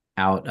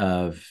out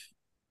of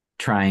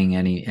trying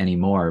any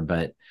more.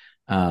 But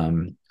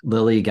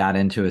Lily got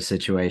into a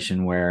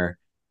situation where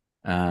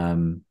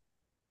um,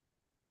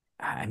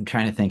 I'm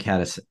trying to think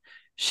how to.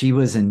 She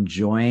was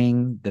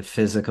enjoying the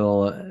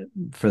physical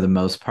for the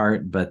most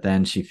part, but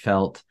then she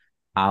felt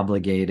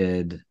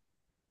obligated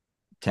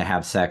to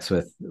have sex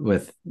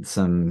with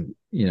some,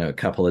 a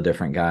couple of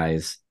different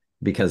guys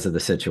because of the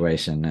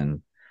situation.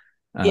 And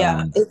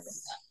Yeah,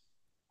 it's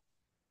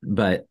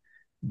but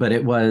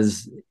it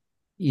was,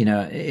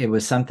 it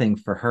was something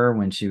for her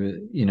when she was,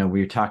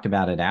 we talked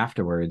about it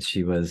afterwards.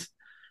 She was,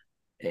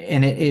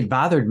 and it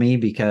bothered me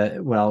because,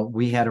 well,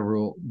 we had a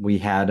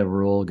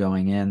rule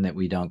going in that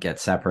we don't get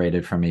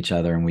separated from each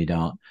other, and we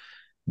don't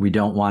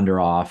wander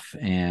off,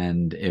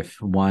 and if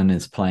one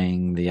is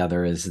playing, the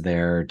other is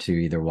there to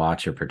either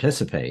watch or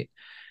participate,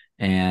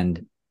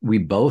 and we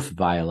both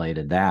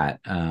violated that.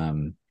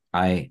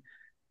 I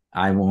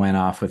went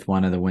off with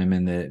one of the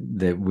women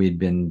that we'd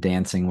been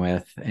dancing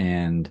with,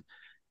 and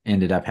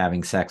ended up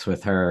having sex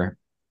with her,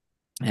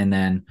 and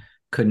then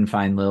couldn't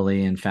find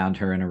Lily, and found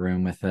her in a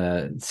room with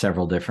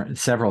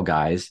several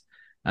guys,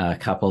 a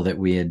couple that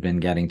we had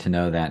been getting to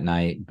know that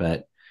night.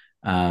 But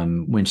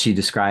when she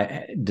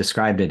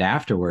described it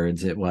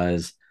afterwards, it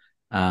was,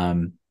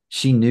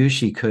 she knew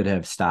she could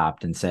have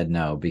stopped and said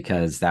no,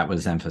 because that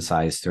was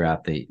emphasized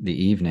throughout the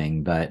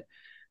evening, but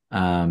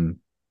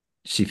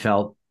she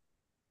felt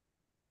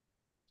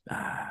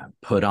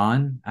put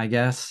on, I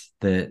guess,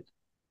 that,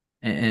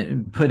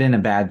 and put in a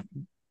bad.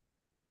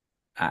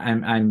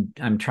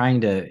 I'm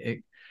trying to.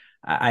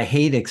 I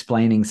hate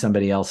explaining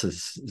somebody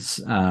else's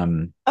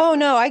oh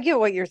no, I get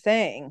what you're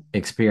saying.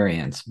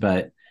 experience,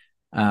 but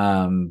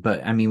I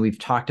mean, we've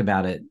talked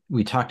about it.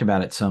 We talked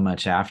about it so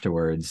much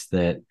afterwards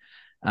that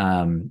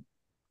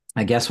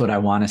I guess what I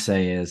want to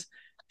say is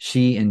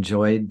she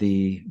enjoyed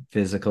the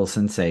physical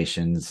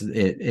sensations.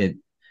 It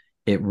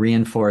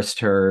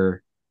reinforced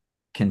her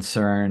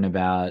concern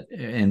about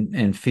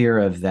and fear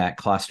of that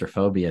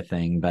claustrophobia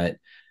thing. But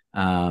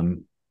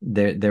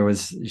there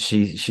was,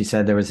 she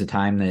said there was a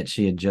time that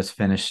she had just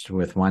finished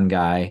with one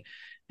guy,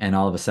 and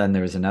all of a sudden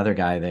there was another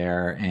guy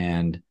there,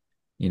 and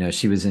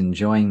she was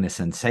enjoying the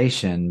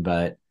sensation,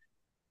 but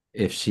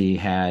if she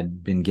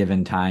had been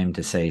given time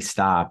to say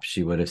stop,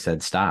 she would have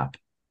said stop.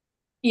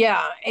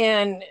 Yeah,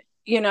 and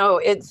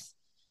it's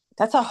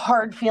that's a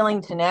hard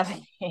feeling to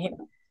navigate. It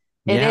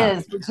Yeah.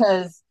 is,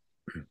 because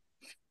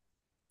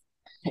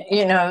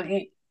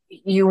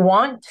you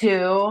want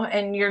to,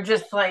 and you're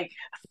just like,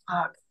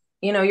 fuck,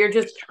 you're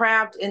just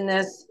trapped in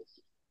this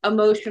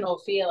emotional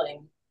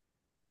feeling.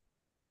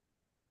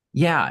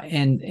 Yeah,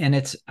 and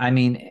it's, I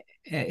mean,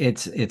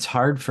 it's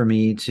hard for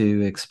me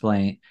to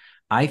explain.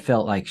 I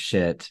felt like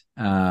shit,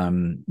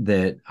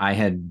 that I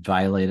had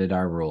violated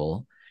our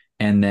rule,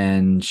 and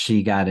then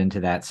she got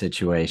into that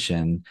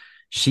situation.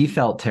 She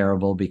felt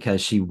terrible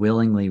because she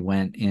willingly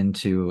went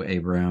into a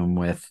room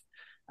with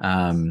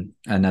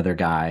another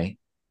guy.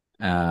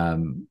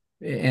 And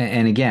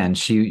again,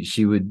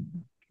 she would,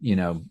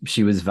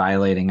 she was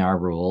violating our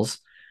rules.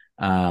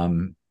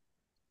 Um,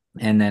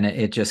 and then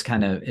it just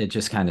kind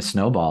of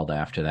snowballed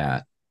after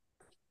that.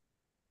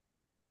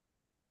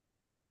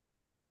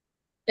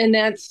 And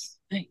that's,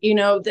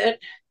 that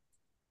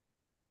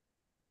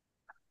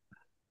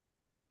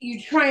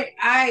you try,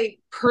 I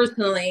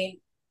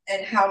personally,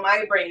 and how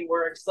my brain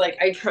works, like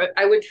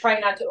I would try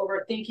not to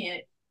overthink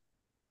it,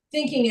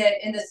 thinking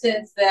it in the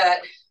sense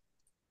that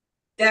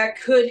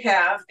that could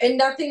have, and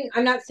nothing,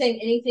 I'm not saying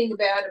anything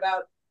bad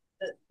about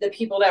the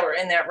people that were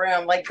in that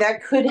room, like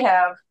that could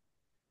have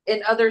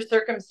in other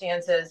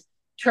circumstances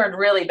turned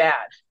really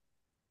bad.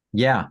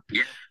 Yeah.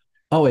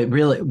 Oh, it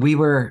really, we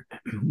were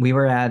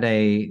at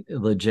a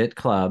legit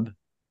club,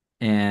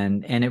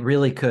 and it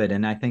really could.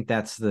 And I think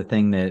that's the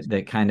thing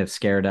that kind of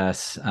scared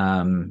us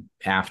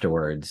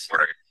afterwards,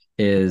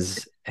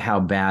 is how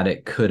bad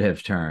it could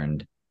have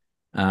turned,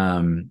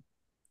 and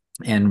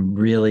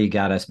really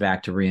got us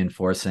back to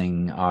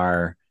reinforcing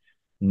our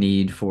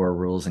need for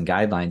rules and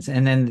guidelines.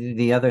 And then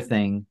the other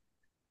thing,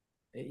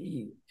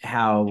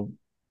 how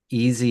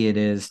easy it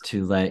is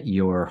to let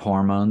your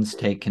hormones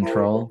take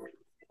control.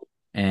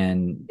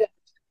 And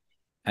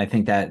I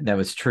think that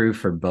was true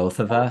for both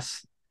of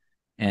us.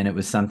 And it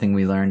was something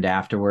we learned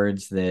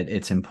afterwards, that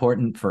it's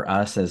important for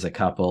us as a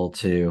couple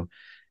to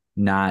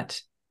not,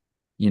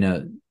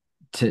 to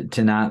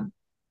not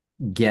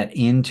get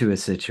into a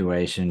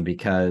situation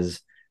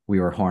because we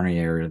were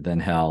hornier than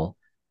hell.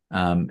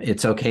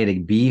 It's okay to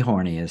be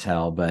horny as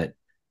hell, but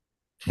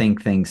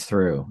think things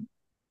through.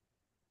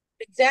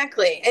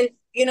 Exactly. And,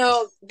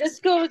 this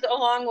goes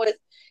along with,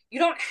 you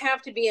don't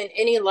have to be in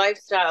any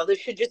lifestyle. This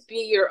should just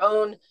be your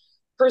own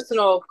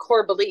personal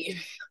core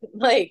belief.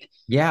 Like,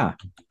 yeah.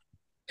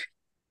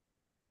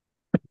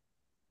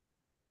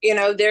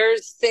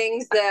 There's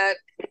things that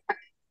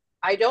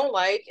I don't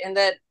like and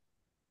that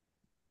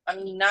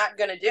I'm not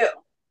going to do.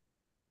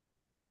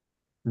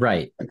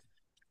 Right.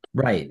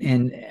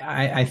 And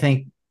I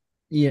think,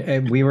 yeah,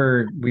 we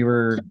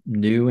were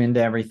new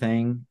into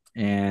everything.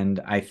 And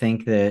I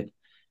think that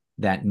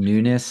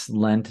newness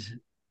lent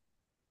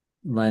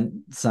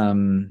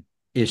some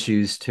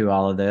issues to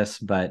all of this,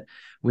 but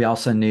we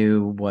also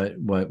knew what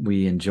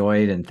we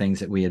enjoyed and things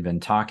that we had been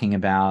talking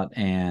about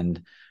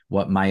and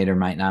what might or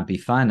might not be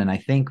fun. And I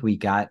think we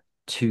got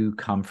too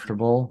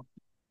comfortable,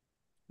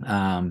 we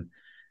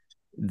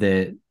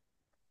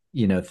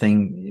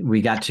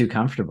got too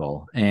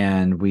comfortable,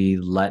 and we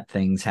let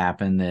things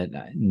happen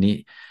that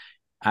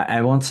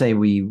I won't say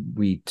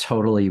we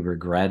totally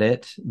regret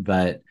it,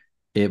 but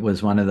it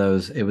was one of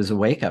those, it was a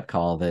wake-up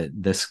call that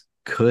this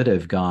could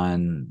have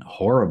gone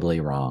horribly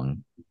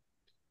wrong.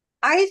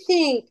 I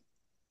think,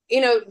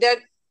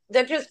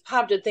 that just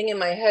popped a thing in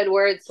my head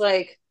where it's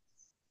like,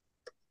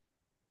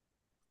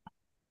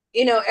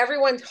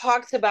 everyone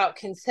talks about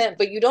consent,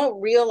 but you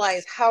don't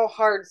realize how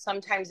hard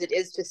sometimes it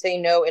is to say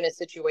no in a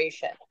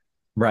situation.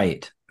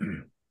 Right.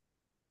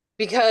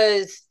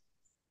 Because,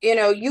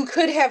 you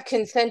could have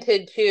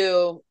consented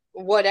to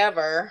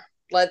whatever.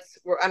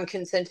 I'm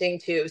consenting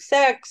to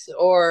sex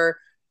or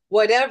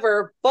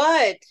whatever,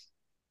 but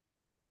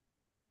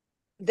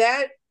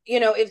that,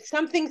 if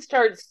something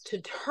starts to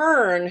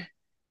turn,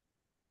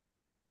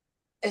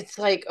 it's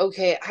like,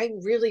 okay, I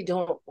really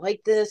don't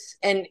like this.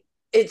 And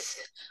it's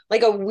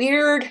like a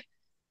weird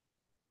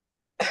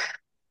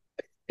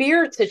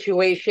fear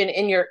situation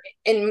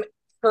in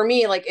for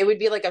me, like it would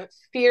be like a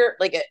fear,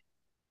 like an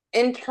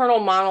internal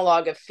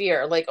monologue of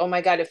fear. Like, oh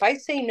my God, if I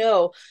say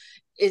no,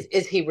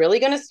 is he really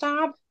going to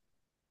stop?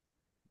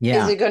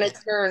 Yeah. Is it going to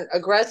turn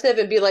aggressive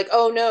and be like,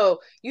 oh no,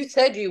 you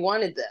said you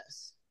wanted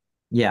this?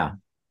 Yeah.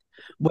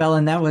 Well,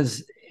 and that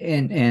was,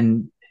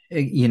 and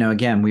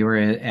again, we were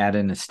at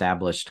an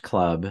established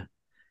club,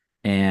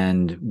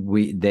 and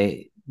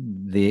they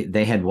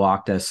had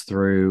walked us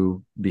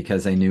through,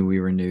 because they knew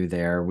we were new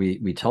there.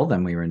 We told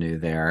them we were new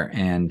there,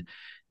 and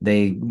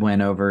they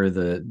went over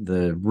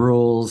the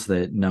rules,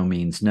 that no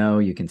means no,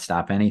 you can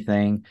stop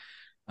anything.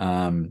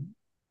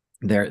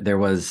 There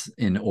was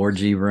an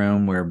orgy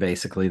room where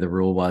basically the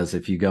rule was,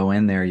 if you go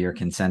in there, you're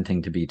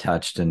consenting to be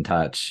touched and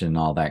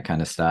all that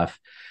kind of stuff.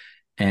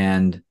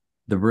 And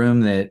the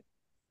room that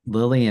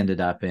Lily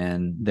ended up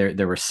in,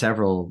 there were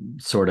several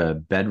sort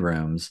of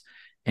bedrooms,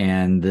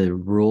 and the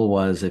rule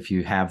was, if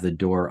you have the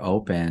door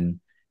open,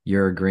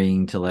 you're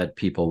agreeing to let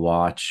people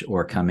watch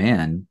or come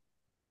in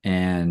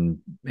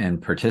and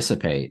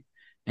participate.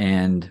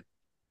 And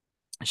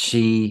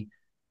she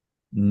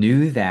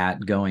knew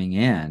that going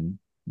in,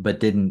 but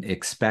didn't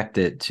expect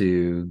it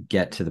to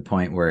get to the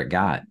point where it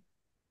got.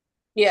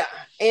 Yeah.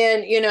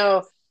 And,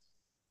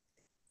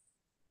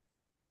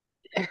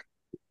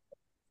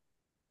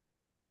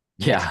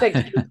 yeah.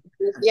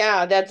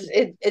 Yeah, that's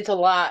it. It's a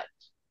lot,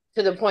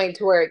 to the point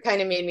to where it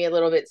kind of made me a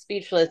little bit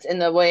speechless in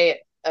the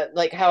way,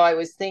 like how I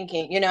was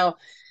thinking.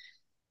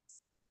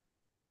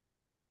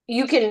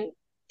 You can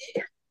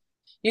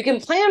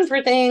plan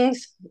for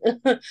things,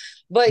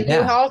 but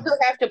you also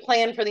have to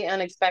plan for the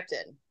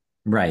unexpected.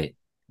 Right.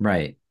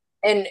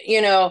 And,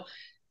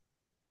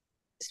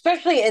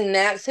 especially in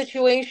that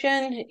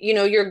situation,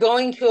 you're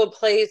going to a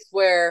place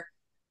where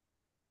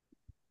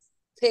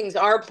things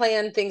are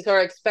planned, things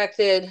are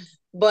expected,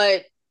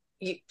 but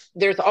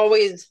there's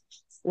always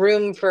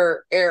room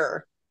for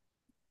error.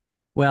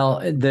 Well,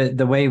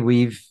 the way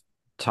we've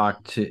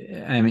talked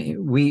to, I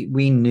mean,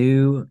 we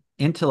knew,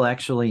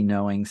 intellectually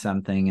knowing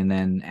something and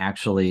then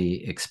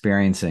actually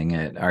experiencing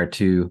it are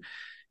two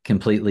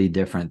completely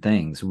different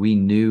things. We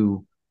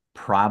knew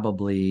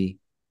probably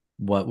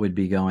what would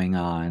be going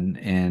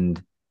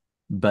on,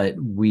 but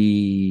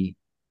we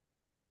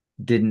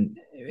didn't.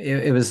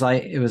 It was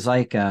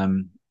like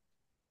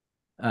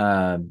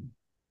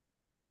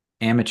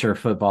amateur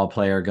football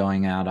player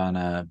going out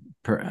on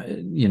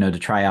to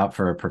try out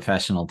for a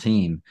professional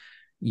team.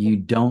 You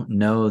don't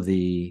know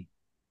the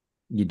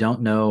you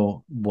don't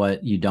know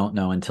what you don't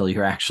know until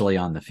you're actually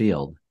on the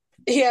field.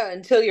 Yeah,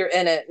 until you're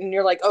in it and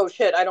you're like, oh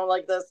shit, I don't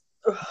like this.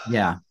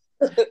 Yeah.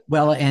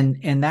 Well,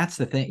 and that's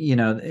the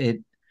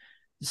thing,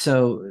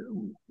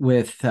 so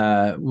with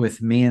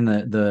me and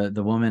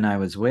the woman I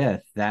was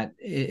with, that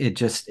it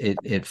just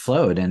it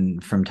flowed.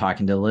 And from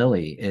talking to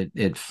Lily,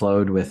 it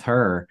flowed with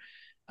her.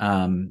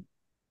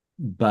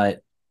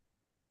 But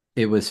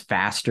it was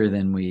faster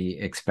than we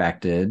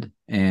expected.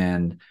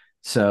 And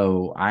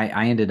so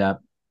I ended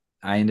up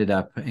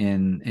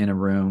in a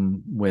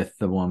room with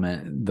the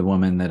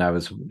woman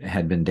that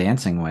had been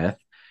dancing with.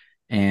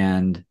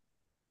 And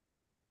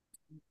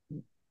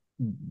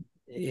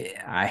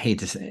I hate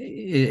to say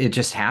it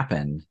just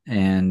happened.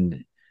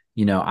 And,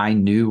 I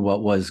knew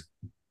what was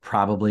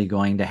probably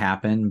going to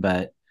happen,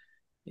 but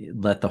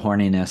let the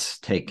horniness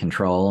take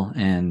control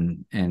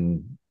and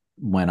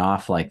went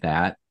off like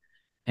that.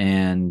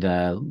 And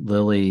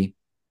Lily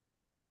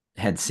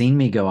had seen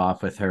me go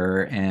off with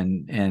her,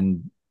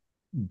 and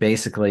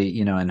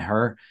basically,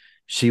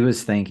 she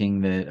was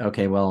thinking that,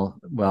 okay, well,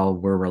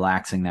 we're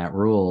relaxing that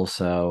rule,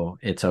 so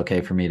it's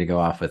okay for me to go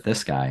off with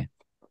this guy.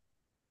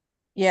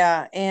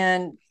 Yeah,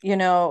 and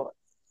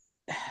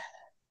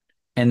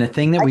and the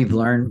thing that we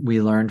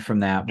learned from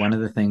that, one of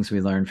the things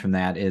we learned from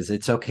that is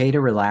it's okay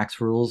to relax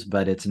rules,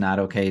 but it's not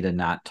okay to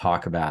not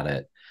talk about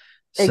it.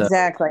 So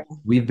exactly.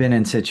 we've been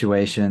in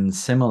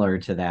situations similar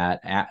to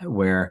that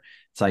where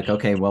it's like,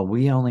 okay, well,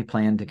 we only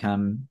plan to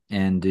come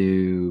and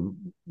do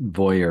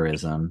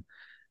voyeurism,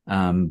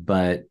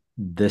 but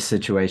this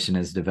situation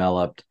has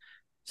developed.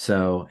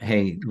 So,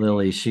 hey,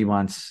 Lily, she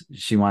wants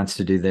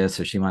to do this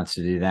or she wants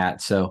to do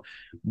that. So,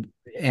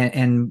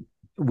 and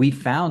we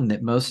found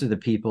that most of the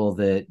people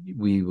that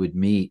we would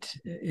meet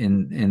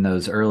in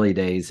those early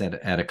days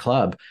at a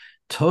club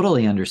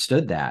totally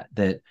understood that,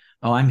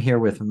 oh, I'm here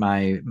with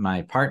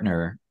my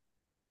partner.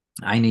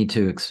 I need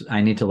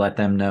to let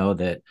them know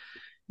that,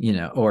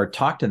 or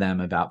talk to them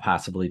about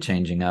possibly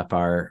changing up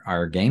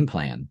our game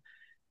plan.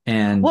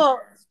 And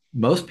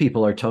most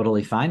people are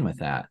totally fine with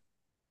that.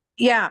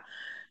 Yeah.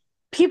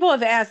 People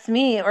have asked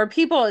me, or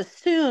people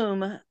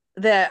assume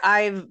that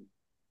I've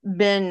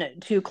been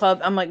to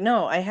club. I'm like,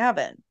 no, I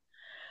haven't.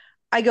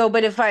 I go,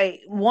 but if I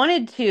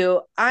wanted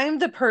to, I'm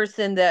the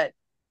person that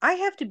I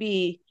have to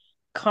be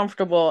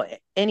comfortable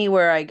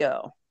anywhere I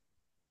go.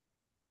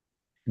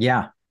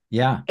 Yeah.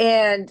 Yeah.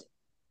 And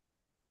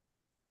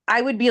I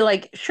would be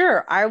like,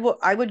 sure, I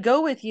would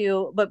go with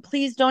you, but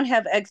please don't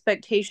have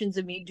expectations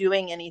of me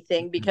doing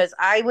anything, because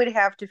I would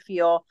have to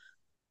feel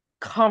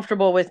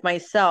comfortable with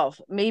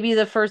myself. Maybe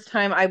the first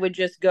time I would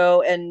just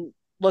go and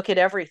look at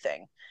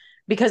everything,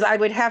 because I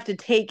would have to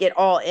take it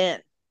all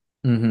in.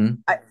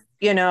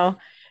 You know,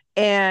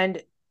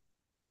 and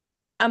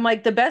I'm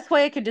like, the best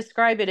way I could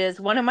describe it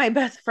is one of my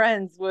best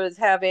friends was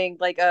having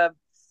like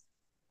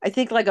I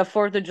think like a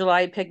 4th of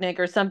July picnic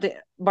or something,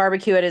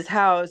 barbecue at his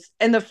house.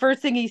 And the first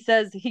thing he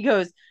says, he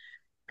goes,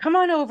 come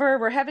on over.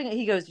 We're having it.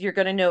 He goes, you're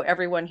going to know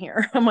everyone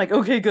here. I'm like,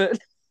 okay, good.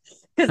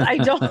 Because I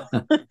don't,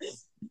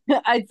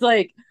 it's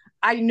like,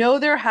 I know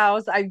their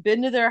house. I've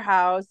been to their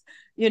house.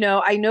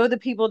 I know the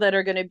people that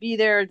are going to be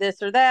there,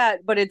 this or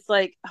that. But it's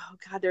like, oh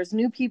God, there's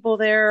new people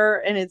there.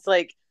 And it's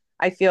like,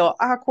 I feel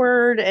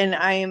awkward.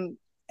 And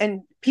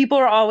people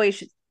are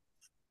always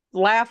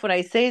laugh when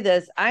I say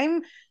this.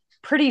 I'm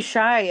pretty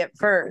shy at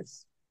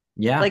first.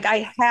 Yeah. Like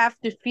I have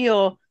to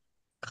feel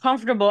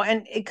comfortable.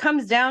 And it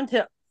comes down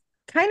to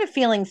kind of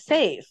feeling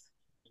safe.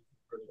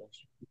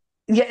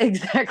 Yeah,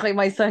 exactly.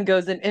 My son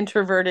goes an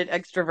introverted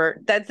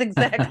extrovert. That's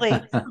exactly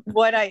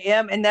what I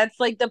am. And that's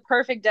like the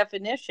perfect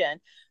definition.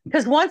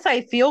 Because once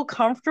I feel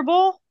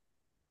comfortable.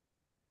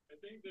 I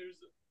think it's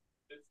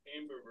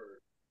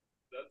ambivert.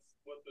 That's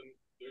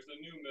there's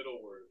a new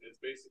middle word. It's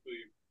basically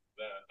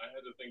that. I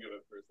had to think of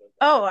it for a second.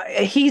 Oh,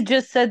 he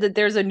just said that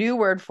there's a new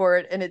word for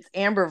it and it's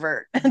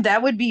ambivert.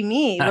 That would be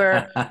me,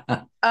 where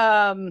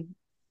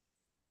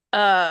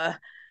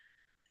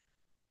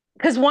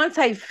because once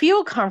I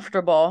feel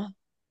comfortable,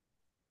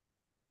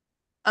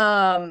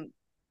 I'll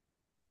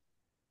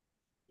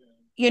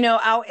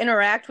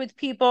interact with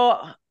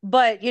people,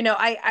 but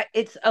I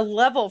it's a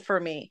level for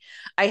me.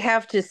 I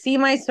have to see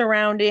my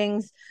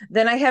surroundings,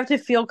 then I have to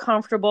feel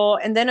comfortable,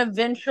 and then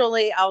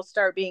eventually I'll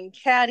start being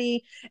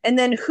chatty, and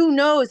then who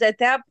knows, at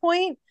that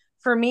point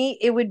for me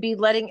it would be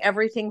letting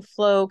everything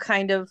flow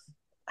kind of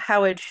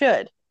how it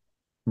should.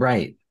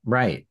 Right.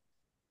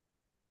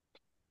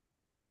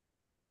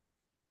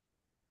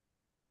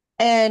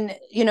 And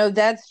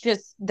that's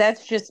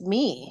just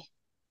me.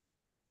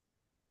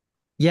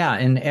 Yeah,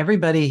 and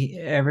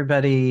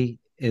everybody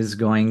is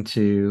going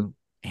to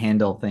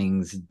handle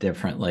things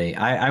differently.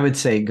 I would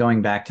say,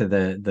 going back to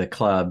the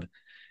club,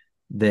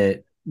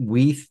 that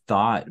we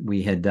thought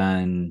we had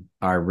done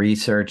our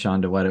research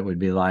onto what it would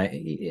be like,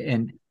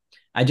 and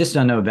I just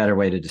don't know a better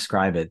way to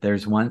describe it.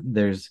 There's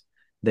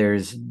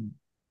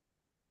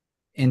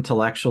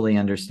intellectually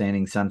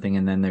understanding something,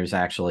 and then there's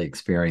actually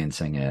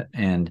experiencing it.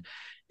 And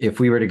if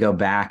we were to go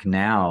back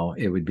now,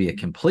 it would be a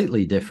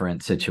completely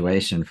different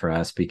situation for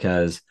us,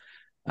 because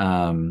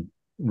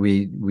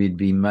we'd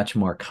be much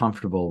more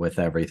comfortable with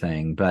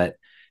everything. But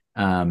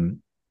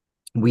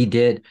we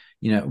did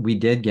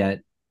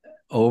get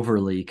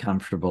overly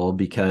comfortable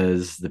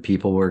because the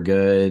people were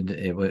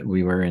good.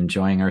 We were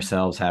enjoying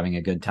ourselves, having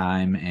a good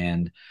time,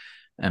 and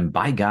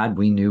by God,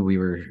 we knew we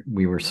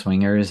were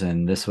swingers,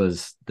 and this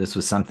was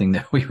something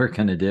that we were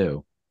going to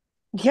do.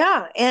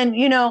 Yeah, and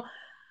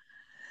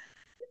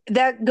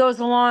that goes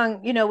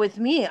along, with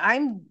me.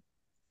 I'm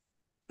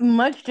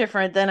much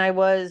different than I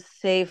was,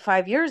 say,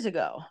 5 years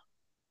ago.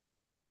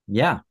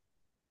 Yeah.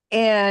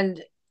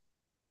 And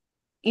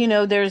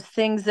there's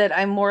things that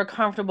I'm more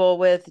comfortable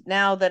with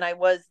now than I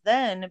was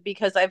then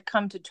because I've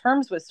come to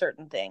terms with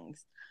certain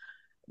things.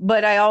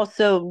 But I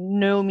also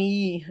know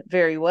me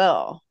very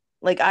well.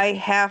 Like I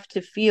have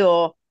to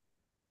feel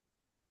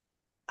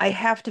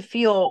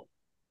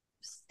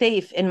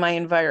safe in my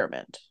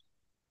environment.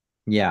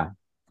 Yeah.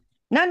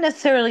 Not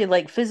necessarily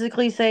like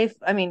physically safe.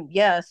 I mean,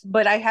 yes,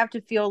 but I have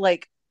to feel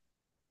like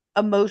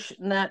emotion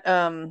not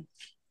I'm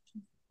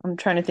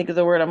trying to think of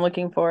the word I'm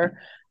looking for.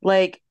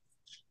 Like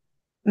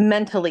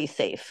mentally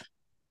safe.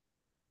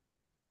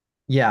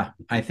 Yeah,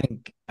 I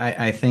think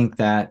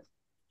that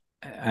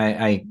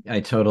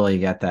I totally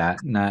get that.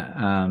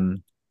 Not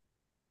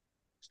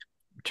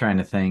trying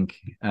to think.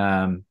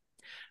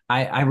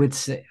 I would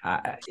say,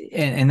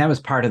 and that was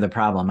part of the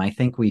problem. I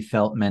think we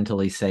felt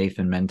mentally safe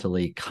and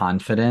mentally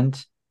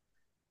confident.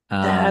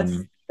 That's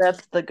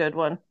the good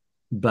one.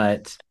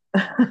 But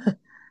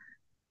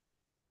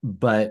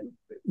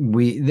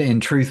in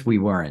truth, we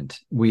weren't.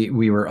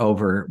 We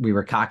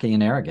were cocky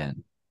and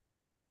arrogant.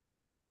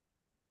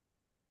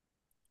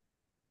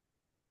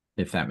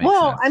 If that makes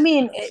sense. I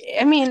mean,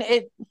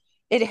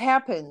 it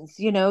happens,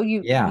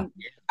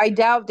 I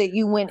doubt that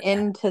you went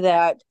into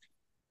that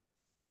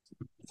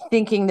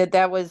thinking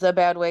that was a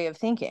bad way of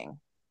thinking.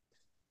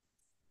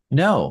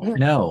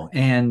 No.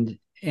 And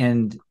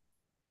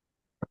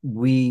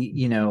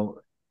we,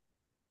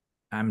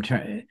 I'm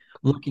trying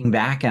looking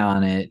back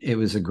on it, it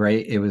was a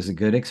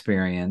good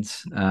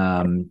experience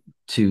to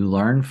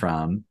learn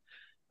from.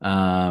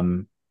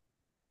 And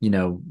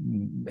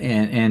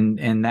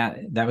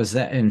that was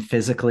that. And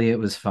physically it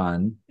was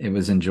fun. It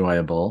was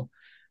enjoyable.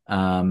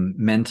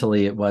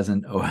 Mentally it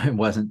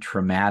wasn't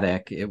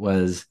traumatic. It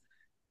was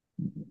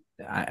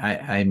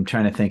I'm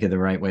trying to think of the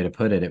right way to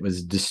put it. It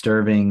was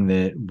disturbing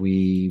that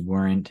we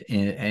weren't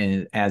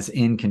as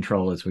in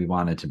control as we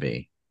wanted to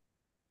be.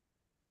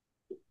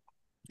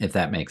 If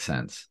that makes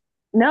sense.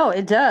 No,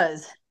 it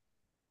does.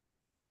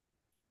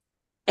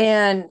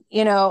 And,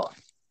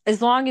 as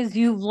long as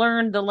you've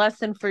learned the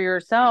lesson for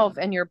yourself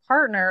and your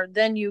partner,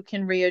 then you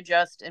can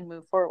readjust and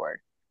move forward.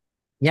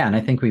 Yeah, and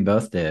I think we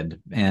both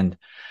did. And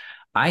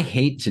I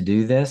hate to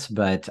do this,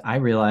 but I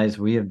realize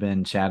we have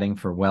been chatting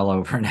for well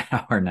over an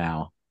hour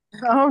now.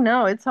 Oh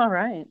no, it's all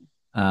right.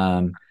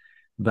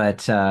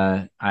 But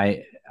I'm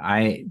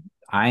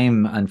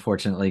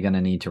unfortunately going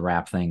to need to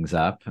wrap things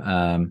up.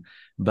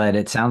 But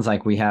it sounds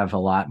like we have a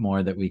lot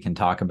more that we can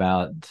talk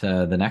about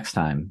the next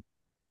time.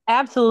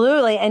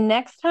 Absolutely. And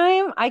next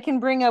time I can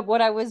bring up what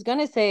I was going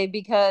to say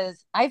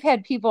because I've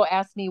had people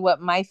ask me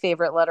what my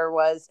favorite letter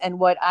was and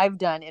what I've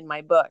done in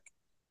my book.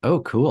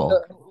 Oh, cool.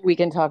 So we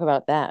can talk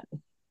about that.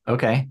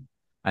 Okay.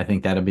 I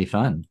think that'll be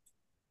fun.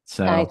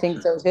 So I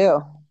think so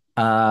too.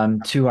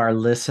 To our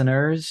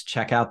listeners,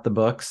 check out the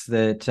books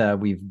that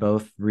we've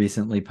both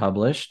recently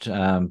published.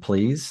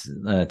 Please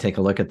take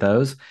a look at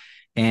those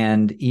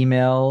and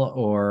email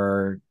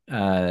or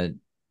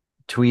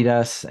tweet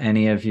us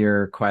any of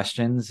your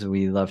questions.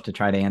 We love to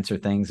try to answer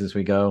things as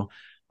we go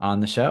on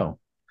the show.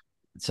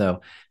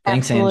 So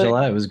thanks, Absolutely.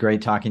 Angela. It was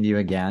great talking to you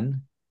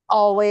again.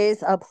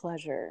 Always a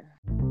pleasure.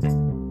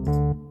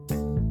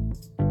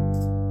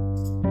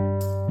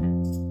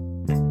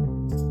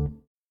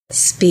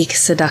 Speak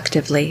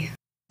seductively.